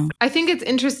 Yeah. I think it's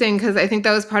interesting because I think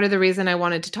that was part of the reason I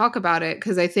wanted to talk about it,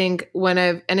 because I think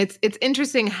it's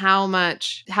interesting how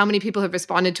many people have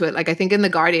responded to it. Like, I think in The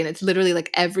Guardian, it's literally like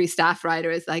every staff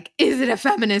writer is like, is it a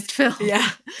feminist film? Yeah.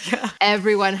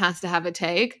 Everyone has to have a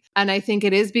take. And I think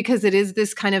it is because it is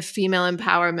this kind of female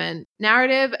empowerment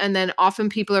narrative. And then often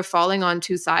people are falling on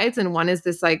two sides. And one is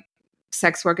this like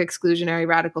sex work exclusionary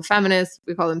radical feminists,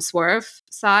 we call them swerve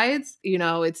sides. You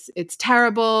know, it's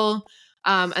terrible.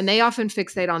 And they often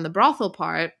fixate on the brothel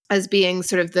part as being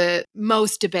sort of the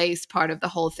most debased part of the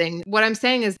whole thing. What I'm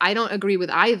saying is I don't agree with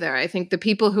either. I think the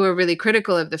people who are really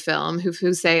critical of the film,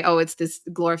 who say, oh, it's this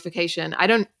glorification, I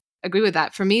don't agree with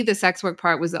that. For me, the sex work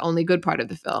part was the only good part of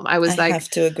the film. I have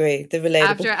to agree. The relatable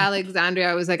after part. Alexandria,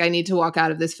 I was like, I need to walk out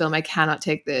of this film. I cannot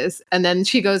take this. And then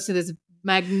she goes to this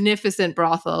magnificent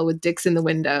brothel with dicks in the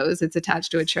windows. It's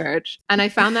attached to a church. And I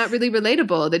found that really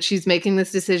relatable, that she's making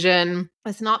this decision.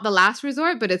 It's not the last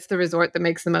resort, but it's the resort that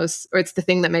makes the most, or it's the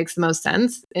thing that makes the most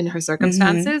sense in her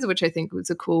circumstances, which I think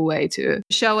was a cool way to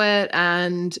show it.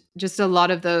 And just a lot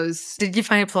of those. Did you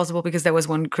find it plausible? Because there was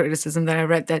one criticism that I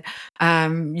read that,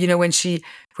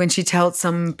 when she tells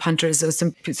some punters or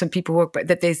some people work, but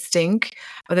that they stink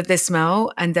or that they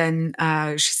smell, and then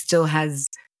she still has,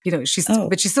 but she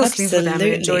still sleeps with them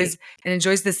and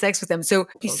enjoys the sex with them. So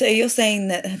you're saying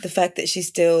that the fact that she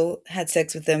still had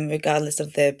sex with them regardless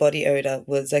of their body odor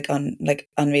was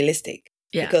unrealistic?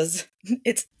 Yeah, because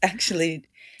it's actually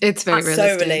it's very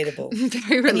so relatable.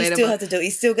 Very relatable. And you still have to do it.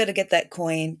 You still got to get that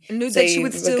coin. No, that she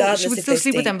would still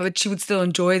sleep with them, but she would still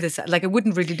enjoy this. Like, it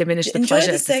wouldn't really diminish the pleasure.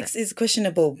 Enjoy the sex is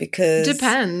questionable because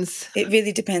depends. It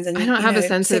really depends. And I don't have a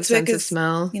sense of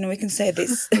smell. We can say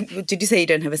this. Did you say you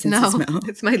don't have a sense of smell? No,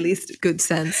 it's my least good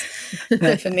sense.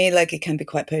 No, for me, like, it can be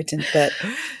quite potent, but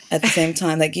at the same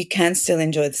time, like, you can still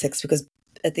enjoy the sex because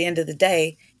at the end of the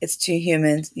day, it's two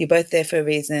humans. You're both there for a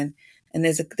reason. And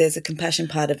there's a compassion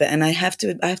part of it. And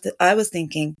I was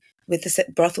thinking with the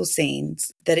brothel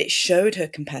scenes that it showed her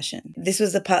compassion. This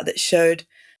was the part that showed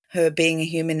her being a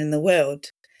human in the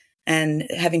world and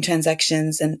having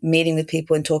transactions and meeting with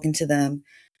people and talking to them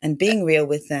and being real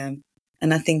with them.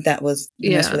 And I think that was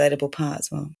the most relatable part as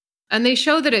well. And they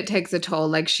show that it takes a toll.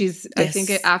 Like I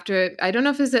think I don't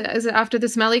know if is it after the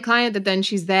smelly client that then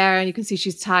she's there and you can see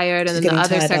she's tired, and then the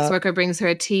other sex worker brings her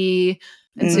a tea.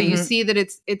 And so you see that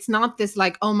it's not this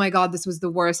like, oh my God, this was the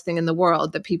worst thing in the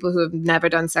world, that people who have never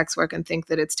done sex work and think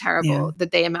that it's terrible,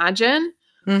 that they imagine.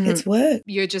 It's work.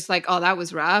 You're just like, oh, that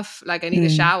was rough. Like, I need a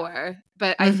shower.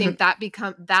 But I think that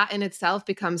in itself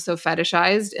becomes so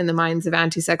fetishized in the minds of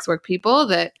anti-sex work people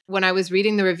that when I was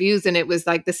reading the reviews and it was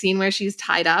like the scene where she's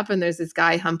tied up and there's this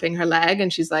guy humping her leg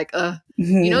and she's like, that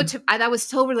was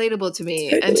so relatable to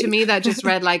me. Totally. And to me, that just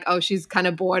read like, oh, she's kind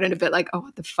of bored and a bit like, oh,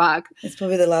 what the fuck? It's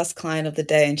probably the last client of the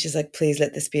day and she's like, please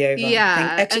let this be over.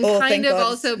 Yeah. And kind of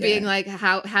also being like,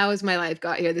 how has my life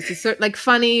got here? This is sort of like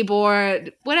funny,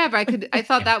 bored, whatever. I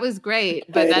thought that was great.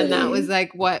 But then that was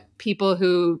like what people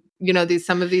who,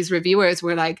 some of these reviewers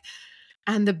were like,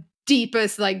 and the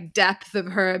deepest like depth of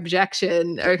her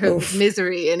objection or her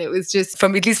misery. And it was just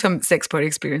at least from sex party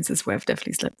experiences where I've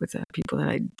definitely slept with people that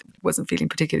I wasn't feeling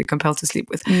particularly compelled to sleep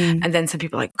with. And then some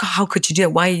people are like, oh, how could you do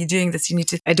it? Why are you doing this?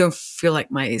 I don't feel like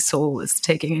my soul is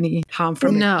taking any harm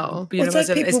from it. It's like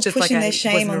people it's just pushing their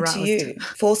shame onto you,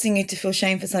 forcing you to feel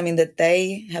shame for something that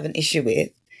they have an issue with.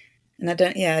 And I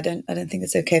don't think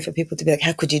it's okay for people to be like,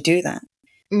 how could you do that?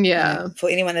 Yeah. For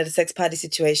anyone at a sex party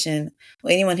situation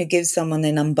or anyone who gives someone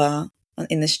their number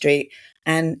in the street,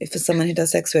 and for someone who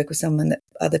does sex work with someone that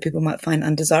other people might find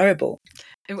undesirable.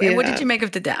 And what did you make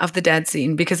of the dad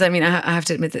scene? Because I mean, I have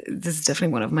to admit that this is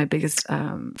definitely one of my biggest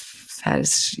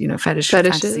fetish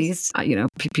fantasies.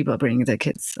 People are bringing their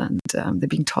kids and they're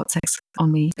being taught sex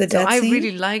on me. I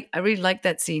really like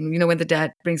that scene. When the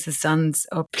dad brings his sons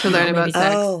up to learn about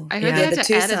sex. I heard they had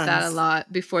to edit that a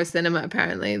lot before cinema.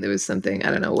 Apparently, there was something, I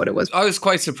don't know what it was. I was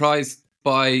quite surprised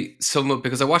by someone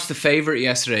because I watched The Favourite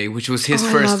yesterday, which was his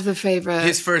first. I love The Favourite.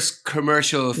 His first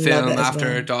commercial film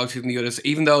after Dogtooth and the Others.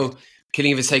 Even though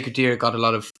Killing of a Sacred Deer got a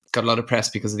lot of press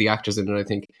because of the actors in it, I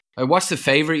think. I watched The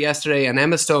Favourite yesterday, and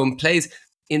Emma Stone plays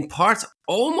in parts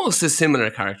almost a similar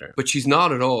character, but she's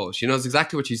not at all. She knows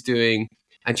exactly what she's doing,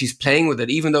 and she's playing with it,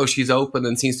 even though she's open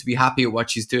and seems to be happy at what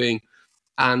she's doing.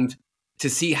 And to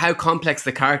see how complex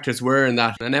the characters were in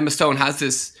that, and Emma Stone has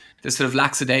this sort of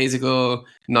lackadaisical,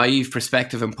 naive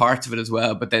perspective in parts of it as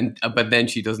well, but then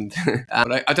she doesn't.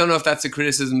 I don't know if that's a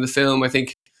criticism of the film. I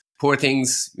think Poor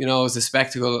Things, as a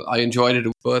spectacle, I enjoyed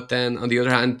it. But then on the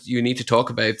other hand, you need to talk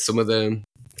about some of the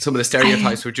some of the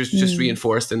stereotypes were just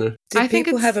reinforced in it. Did I think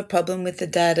people it's- have a problem with the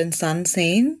dad and son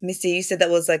scene? Missy, you said that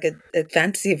was like a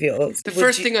fantasy of yours. The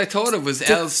first thing I thought of was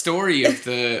Elle's story of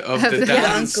the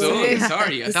dad and son. Yeah.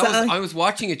 Sorry, I was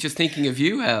watching it just thinking of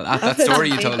you, Elle, at that I've story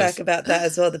you heard told feedback us. about that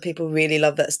as well, that people really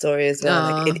love that story as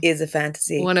well. Like, it is a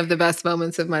fantasy. One of the best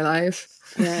moments of my life.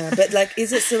 Yeah, but like,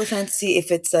 is it still a fantasy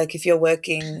if it's like, if you're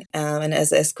working and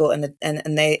as an escort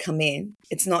and they come in,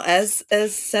 it's not as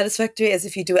satisfactory as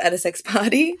if you do it at a sex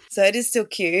party. So it is still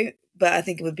cute, but I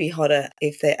think it would be hotter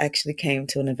if they actually came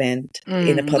to an event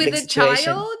in a public With a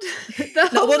situation. child?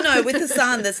 No, with a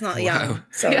son that's not young.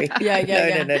 Sorry. Yeah.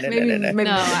 No. Maybe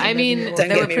No, I mean, Don't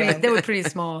get me wrong. they were pretty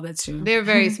small. That's true. They're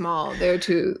very small. They're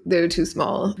too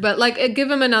small. But like, give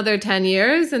them another 10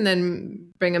 years and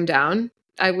then bring them down.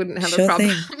 I wouldn't have Sure a problem.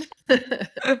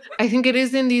 thing. I think it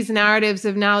is in these narratives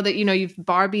of now that,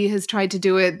 Barbie has tried to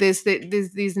do it,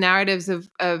 these narratives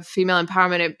of female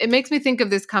empowerment. It makes me think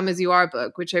of this Come As You Are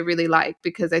book, which I really like,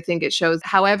 because I think it shows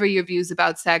however your views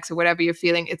about sex or whatever you're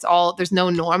feeling, there's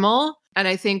no normal. And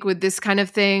I think with this kind of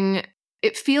thing,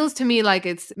 it feels to me like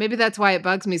maybe that's why it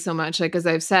bugs me so much. Like, as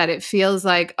I've said, it feels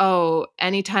like,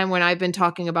 anytime when I've been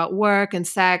talking about work and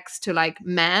sex to like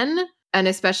men, and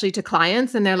especially to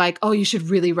clients, and they're like, oh, you should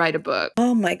really write a book.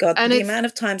 Oh my God. And the amount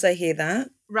of times I hear that.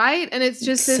 Right? And it's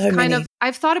just this So kind many. of,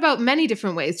 I've thought about many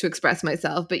different ways to express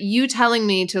myself, but you telling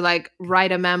me to like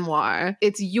write a memoir,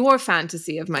 it's your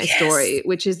fantasy of my story,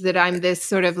 which is that I'm this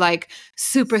sort of like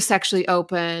super sexually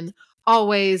open,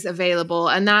 always available.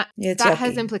 And that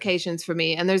has implications for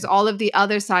me. And there's all of the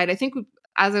other side. I think,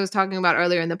 as I was talking about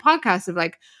earlier in the podcast, of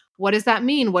like, what does that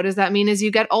mean? What does that mean as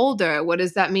you get older? What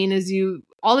does that mean as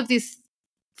all of these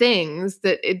things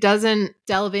that it doesn't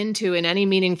delve into in any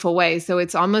meaningful way. So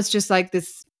it's almost just like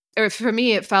this, or for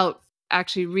me, it felt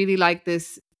actually really like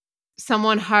this,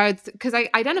 someone heard, because I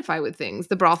identify with things,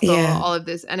 the brothel, all of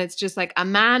this. And it's just like a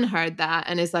man heard that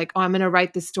and is like, oh, I'm going to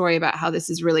write this story about how this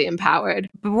is really empowered.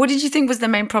 But what did you think was the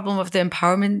main problem of the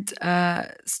empowerment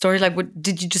story? Like,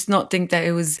 did you just not think that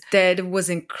it was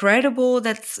incredible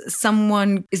that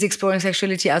someone is exploring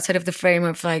sexuality outside of the frame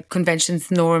of like conventions,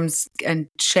 norms, and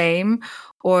shame?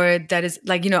 Or that is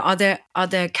like, are there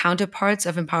other counterparts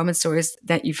of empowerment stories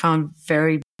that you found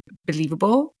very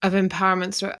believable? Of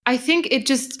empowerment story, I think it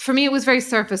just, for me, it was very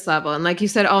surface level. And like you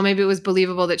said, maybe it was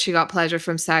believable that she got pleasure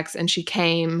from sex and she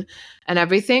came and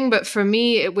everything. But for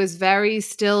me, it was very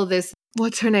still this,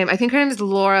 what's her name? I think her name is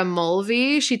Laura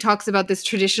Mulvey. She talks about this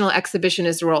traditional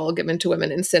exhibitionist role given to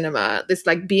women in cinema, this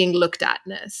like being looked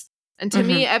atness. And to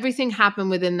me, everything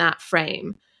happened within that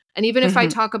frame. And even if I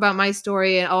talk about my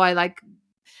story and, I like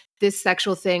this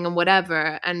sexual thing and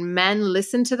whatever, and men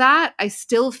listen to that, I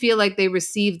still feel like they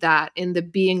receive that in the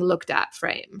being looked at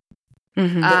frame.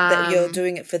 That you're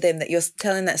doing it for them, that you're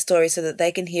telling that story so that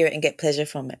they can hear it and get pleasure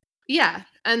from it. Yeah.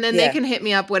 And then they can hit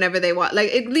me up whenever they want. Like,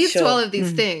 it leads to all of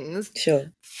these things.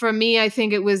 Sure. For me, I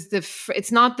think it was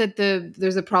it's not that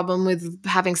there's a problem with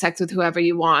having sex with whoever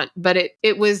you want, but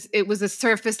it was a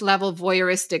surface level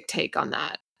voyeuristic take on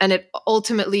that. And it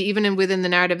ultimately, even within the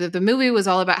narrative of the movie, was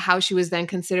all about how she was then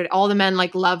considered, all the men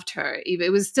like loved her.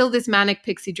 It was still this manic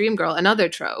pixie dream girl, another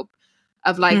trope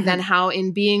of like then how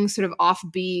in being sort of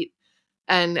offbeat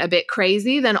and a bit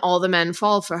crazy, then all the men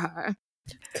fall for her.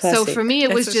 Classic. So for me,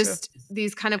 it was so just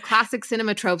these kind of classic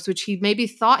cinema tropes, which he maybe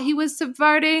thought he was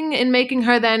subverting in making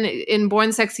her then in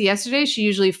Born Sexy Yesterday. She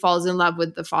usually falls in love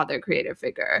with the father creator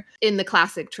figure in the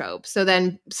classic trope. So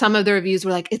then some of the reviews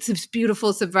were like, it's a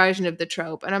beautiful subversion of the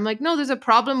trope. And I'm like, no, there's a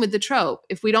problem with the trope.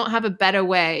 If we don't have a better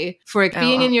way for it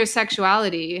being in your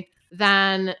sexuality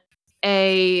than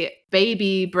a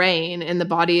baby brain in the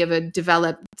body of a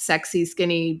developed, sexy,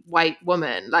 skinny white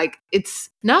woman, like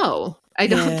I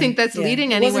don't think that's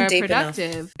leading anywhere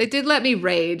productive. Enough. It did let me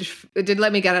rage. It did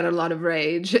let me get out a lot of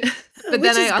rage. But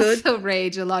then I also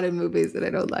rage a lot of movies that I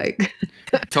don't like.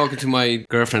 Talking to my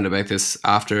girlfriend about this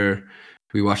after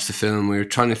we watched the film, we were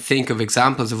trying to think of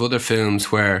examples of other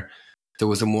films where there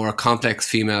was a more complex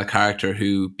female character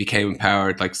who became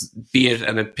empowered, like be it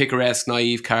a picaresque,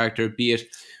 naive character, be it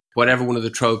whatever one of the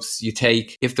tropes you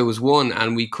take. If there was one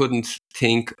and we couldn't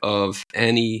think of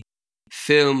any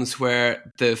films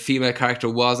where the female character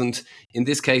wasn't, in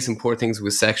this case in Poor Things,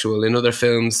 was sexual. In other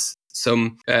films,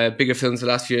 some bigger films the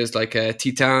last few years, like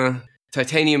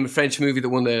Titanium, a French movie that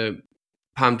won the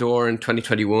Palme d'Or in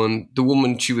 2021. The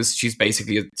woman, she's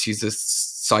basically she's a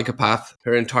psychopath.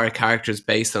 Her entire character is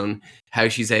based on how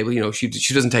she's able, she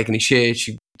doesn't take any shit.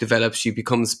 She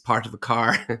becomes part of a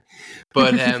car.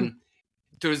 But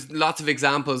there's lots of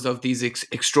examples of these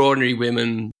extraordinary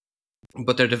women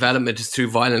but their development is through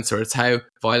violence, or it's how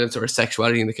violence or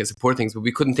sexuality in the case of Poor Things. But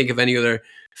we couldn't think of any other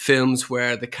films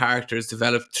where the characters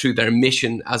developed through their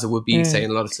mission, as it would be, say,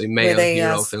 in a lot of male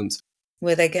hero films.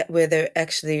 Where they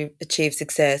actually achieve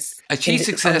success. Achieve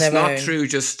success not through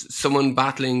just someone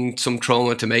battling some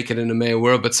trauma to make it in a male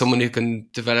world, but someone who can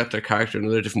develop their character in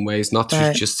other different ways, not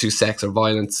just through sex or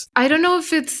violence. I don't know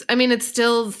if it's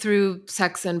still through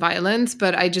sex and violence,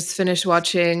 but I just finished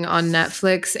watching on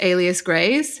Netflix Alias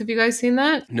Grace. Have you guys seen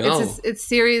that? No. It's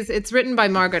series. It's written by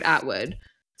Margaret Atwood.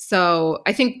 So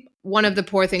I think one of the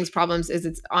Poor Things problems is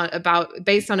it's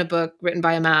based on a book written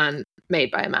by a man, made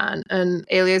by a man, and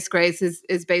Alias Grace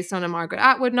is based on a Margaret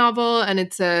Atwood novel, and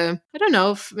it's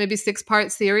maybe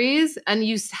 6-part series, and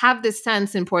you have this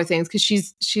sense in Poor Things because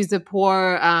she's a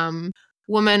poor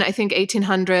woman, I think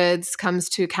 1800s, comes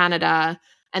to Canada,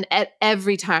 and at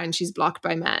every turn she's blocked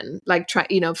by men, like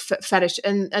fetish,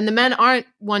 and the men aren't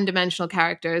one-dimensional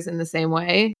characters in the same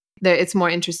way. It's more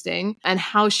interesting, and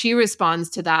how she responds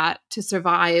to that to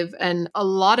survive. And a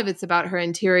lot of it's about her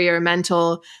interior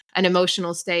mental and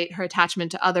emotional state, her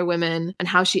attachment to other women, and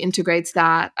how she integrates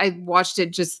that. I watched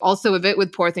it just also a bit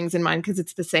with Poor Things in mind because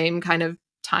it's the same kind of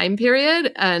time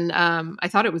period, and I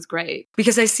thought it was great.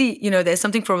 Because I see, there's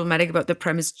something problematic about the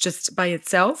premise just by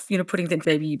itself, putting the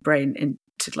baby brain into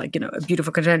a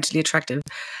beautiful, congenitally attractive,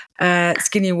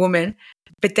 skinny woman.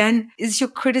 But then is your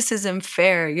criticism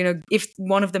fair? If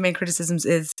one of the main criticisms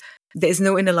is there's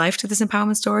no inner life to this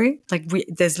empowerment story,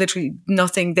 there's literally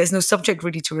nothing, there's no subject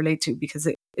really to relate to, because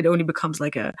it only becomes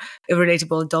like a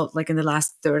relatable adult, like in the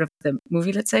last third of the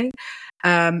movie, let's say.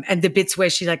 And the bits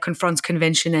where she confronts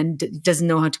convention and doesn't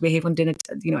know how to behave on dinner,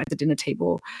 at the dinner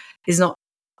table, is not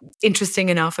interesting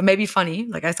enough, and maybe funny.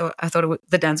 I thought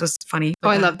the dance was funny.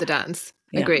 I love the dance.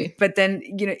 Yeah. Agree. But then,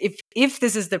 if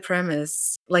this is the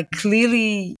premise,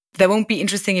 clearly there won't be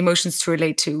interesting emotions to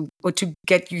relate to or to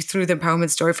get you through the empowerment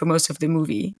story for most of the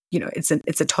movie. It's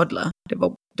a toddler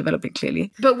developing,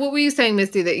 clearly. But what were you saying,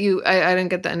 Misty, that I didn't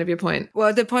get the end of your point?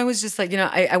 Well, the point was just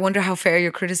I wonder how fair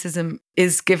your criticism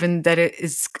is, given that it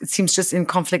seems just in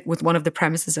conflict with one of the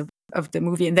premises of the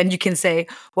movie. And then you can say,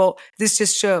 well, this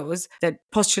just shows that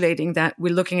postulating that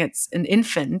we're looking at an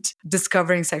infant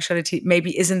discovering sexuality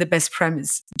maybe isn't the best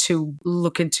premise to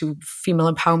look into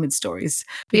female empowerment stories,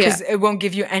 because it won't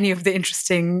give you any of the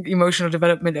interesting emotional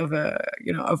development of a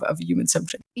human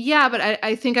subject. Yeah, but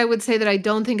I think I would say that I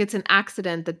don't think it's an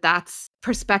accident that that's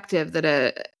perspective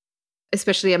that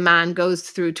especially a man goes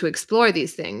through to explore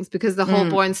these things, because the whole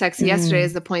Born Sexy Yesterday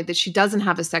is the point that she doesn't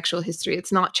have a sexual history.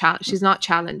 It's not she's not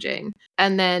challenging.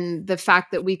 And then the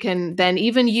fact that we can then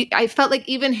I felt like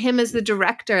even him as the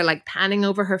director, panning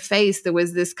over her face, there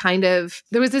was this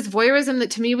voyeurism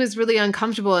that to me was really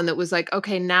uncomfortable, and that was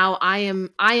okay, now I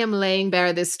am laying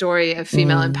bare this story of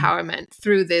female empowerment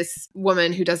through this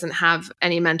woman who doesn't have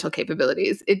any mental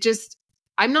capabilities.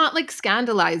 I'm not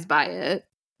scandalized by it,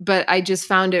 but I just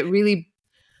found it really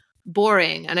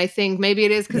boring. And I think maybe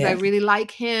it is because I really like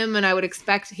him, and I would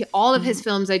expect all of his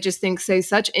films, I just think, say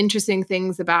such interesting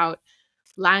things about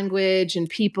language and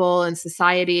people and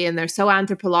society, and they're so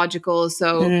anthropological.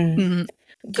 So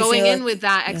going in with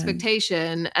that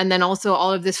expectation, and then also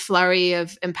all of this flurry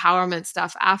of empowerment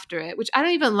stuff after it, which I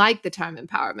don't even like the term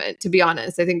empowerment, to be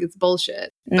honest. I think it's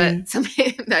bullshit. But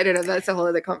I don't know, that's a whole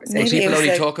other conversation. Well, people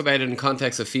only talk about it in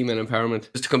context of female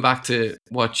empowerment. Just to come back to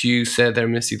what you said there,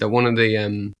 Missy, that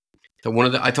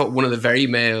I thought one of the very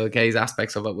male gaze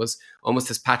aspects of it was almost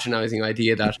this patronizing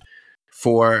idea that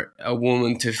for a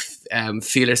woman to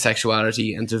feel her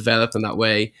sexuality and develop in that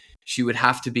way, she would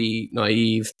have to be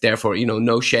naive, therefore,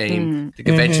 no shame. The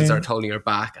conventions aren't holding her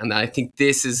back. And I think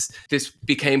this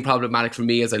became problematic for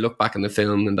me as I look back on the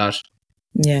film, and that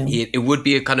it would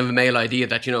be a kind of a male idea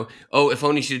that, if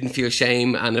only she didn't feel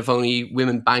shame, and if only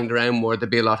women banged around more,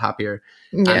 they'd be a lot happier.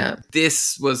 Yeah.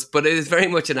 And but it is very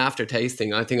much an aftertaste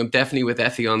thing. I think I'm definitely with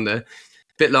Effie on the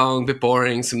bit long, bit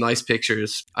boring, some nice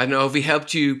pictures. I don't know, have we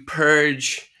helped you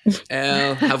purge?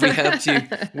 Have we helped you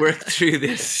work through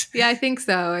this? Yeah, I think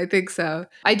so.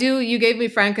 You gave me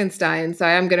Frankenstein, so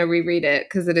I am going to reread it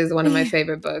because it is one of my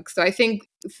favorite books. So I think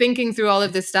thinking through all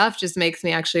of this stuff just makes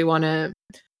me actually want to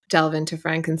delve into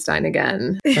Frankenstein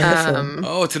again.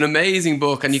 It's an amazing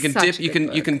book, and you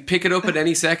can pick it up at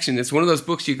any section. It's one of those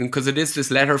books because it is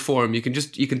this letter form. You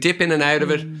can dip in and out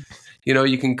of it.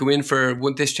 You can go in for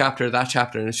this chapter, that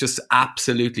chapter, and it's just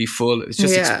absolutely full. It's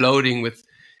just exploding with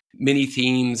mini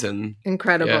themes and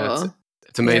incredible. Yeah,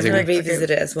 it's amazing. I'm going to revisit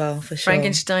it as well, for sure.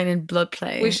 Frankenstein and blood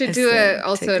play. We should do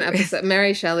an episode.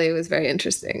 Mary Shelley was very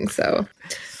interesting, so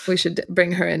we should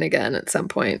bring her in again at some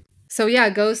point. So yeah,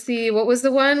 go see, what was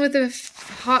the one with the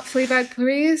hot Fleabag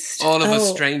priest? All of us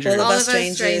Oh, strangers. all of All Us of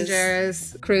Us Strangers.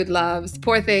 Strangers. Crude loves.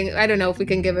 Poor thing. I don't know if we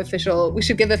can give we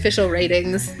should give official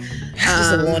ratings.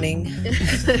 Just a warning.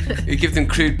 You give them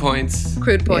crude points.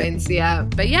 Crude points, yeah.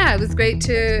 But yeah, it was great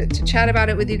to chat about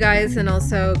it with you guys, and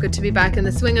also good to be back in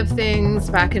the swing of things,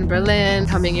 back in Berlin,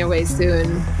 coming your way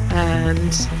soon.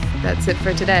 And that's it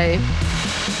for today.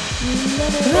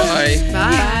 Bye.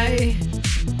 Bye.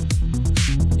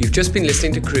 You've just been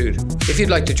listening to Crude. If you'd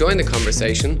like to join the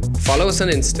conversation, follow us on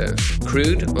Insta,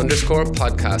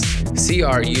 Crude_podcast,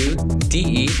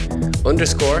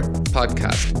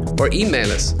 CRUDE_podcast, or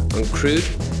email us on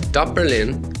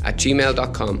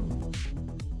crude.berlin@gmail.com.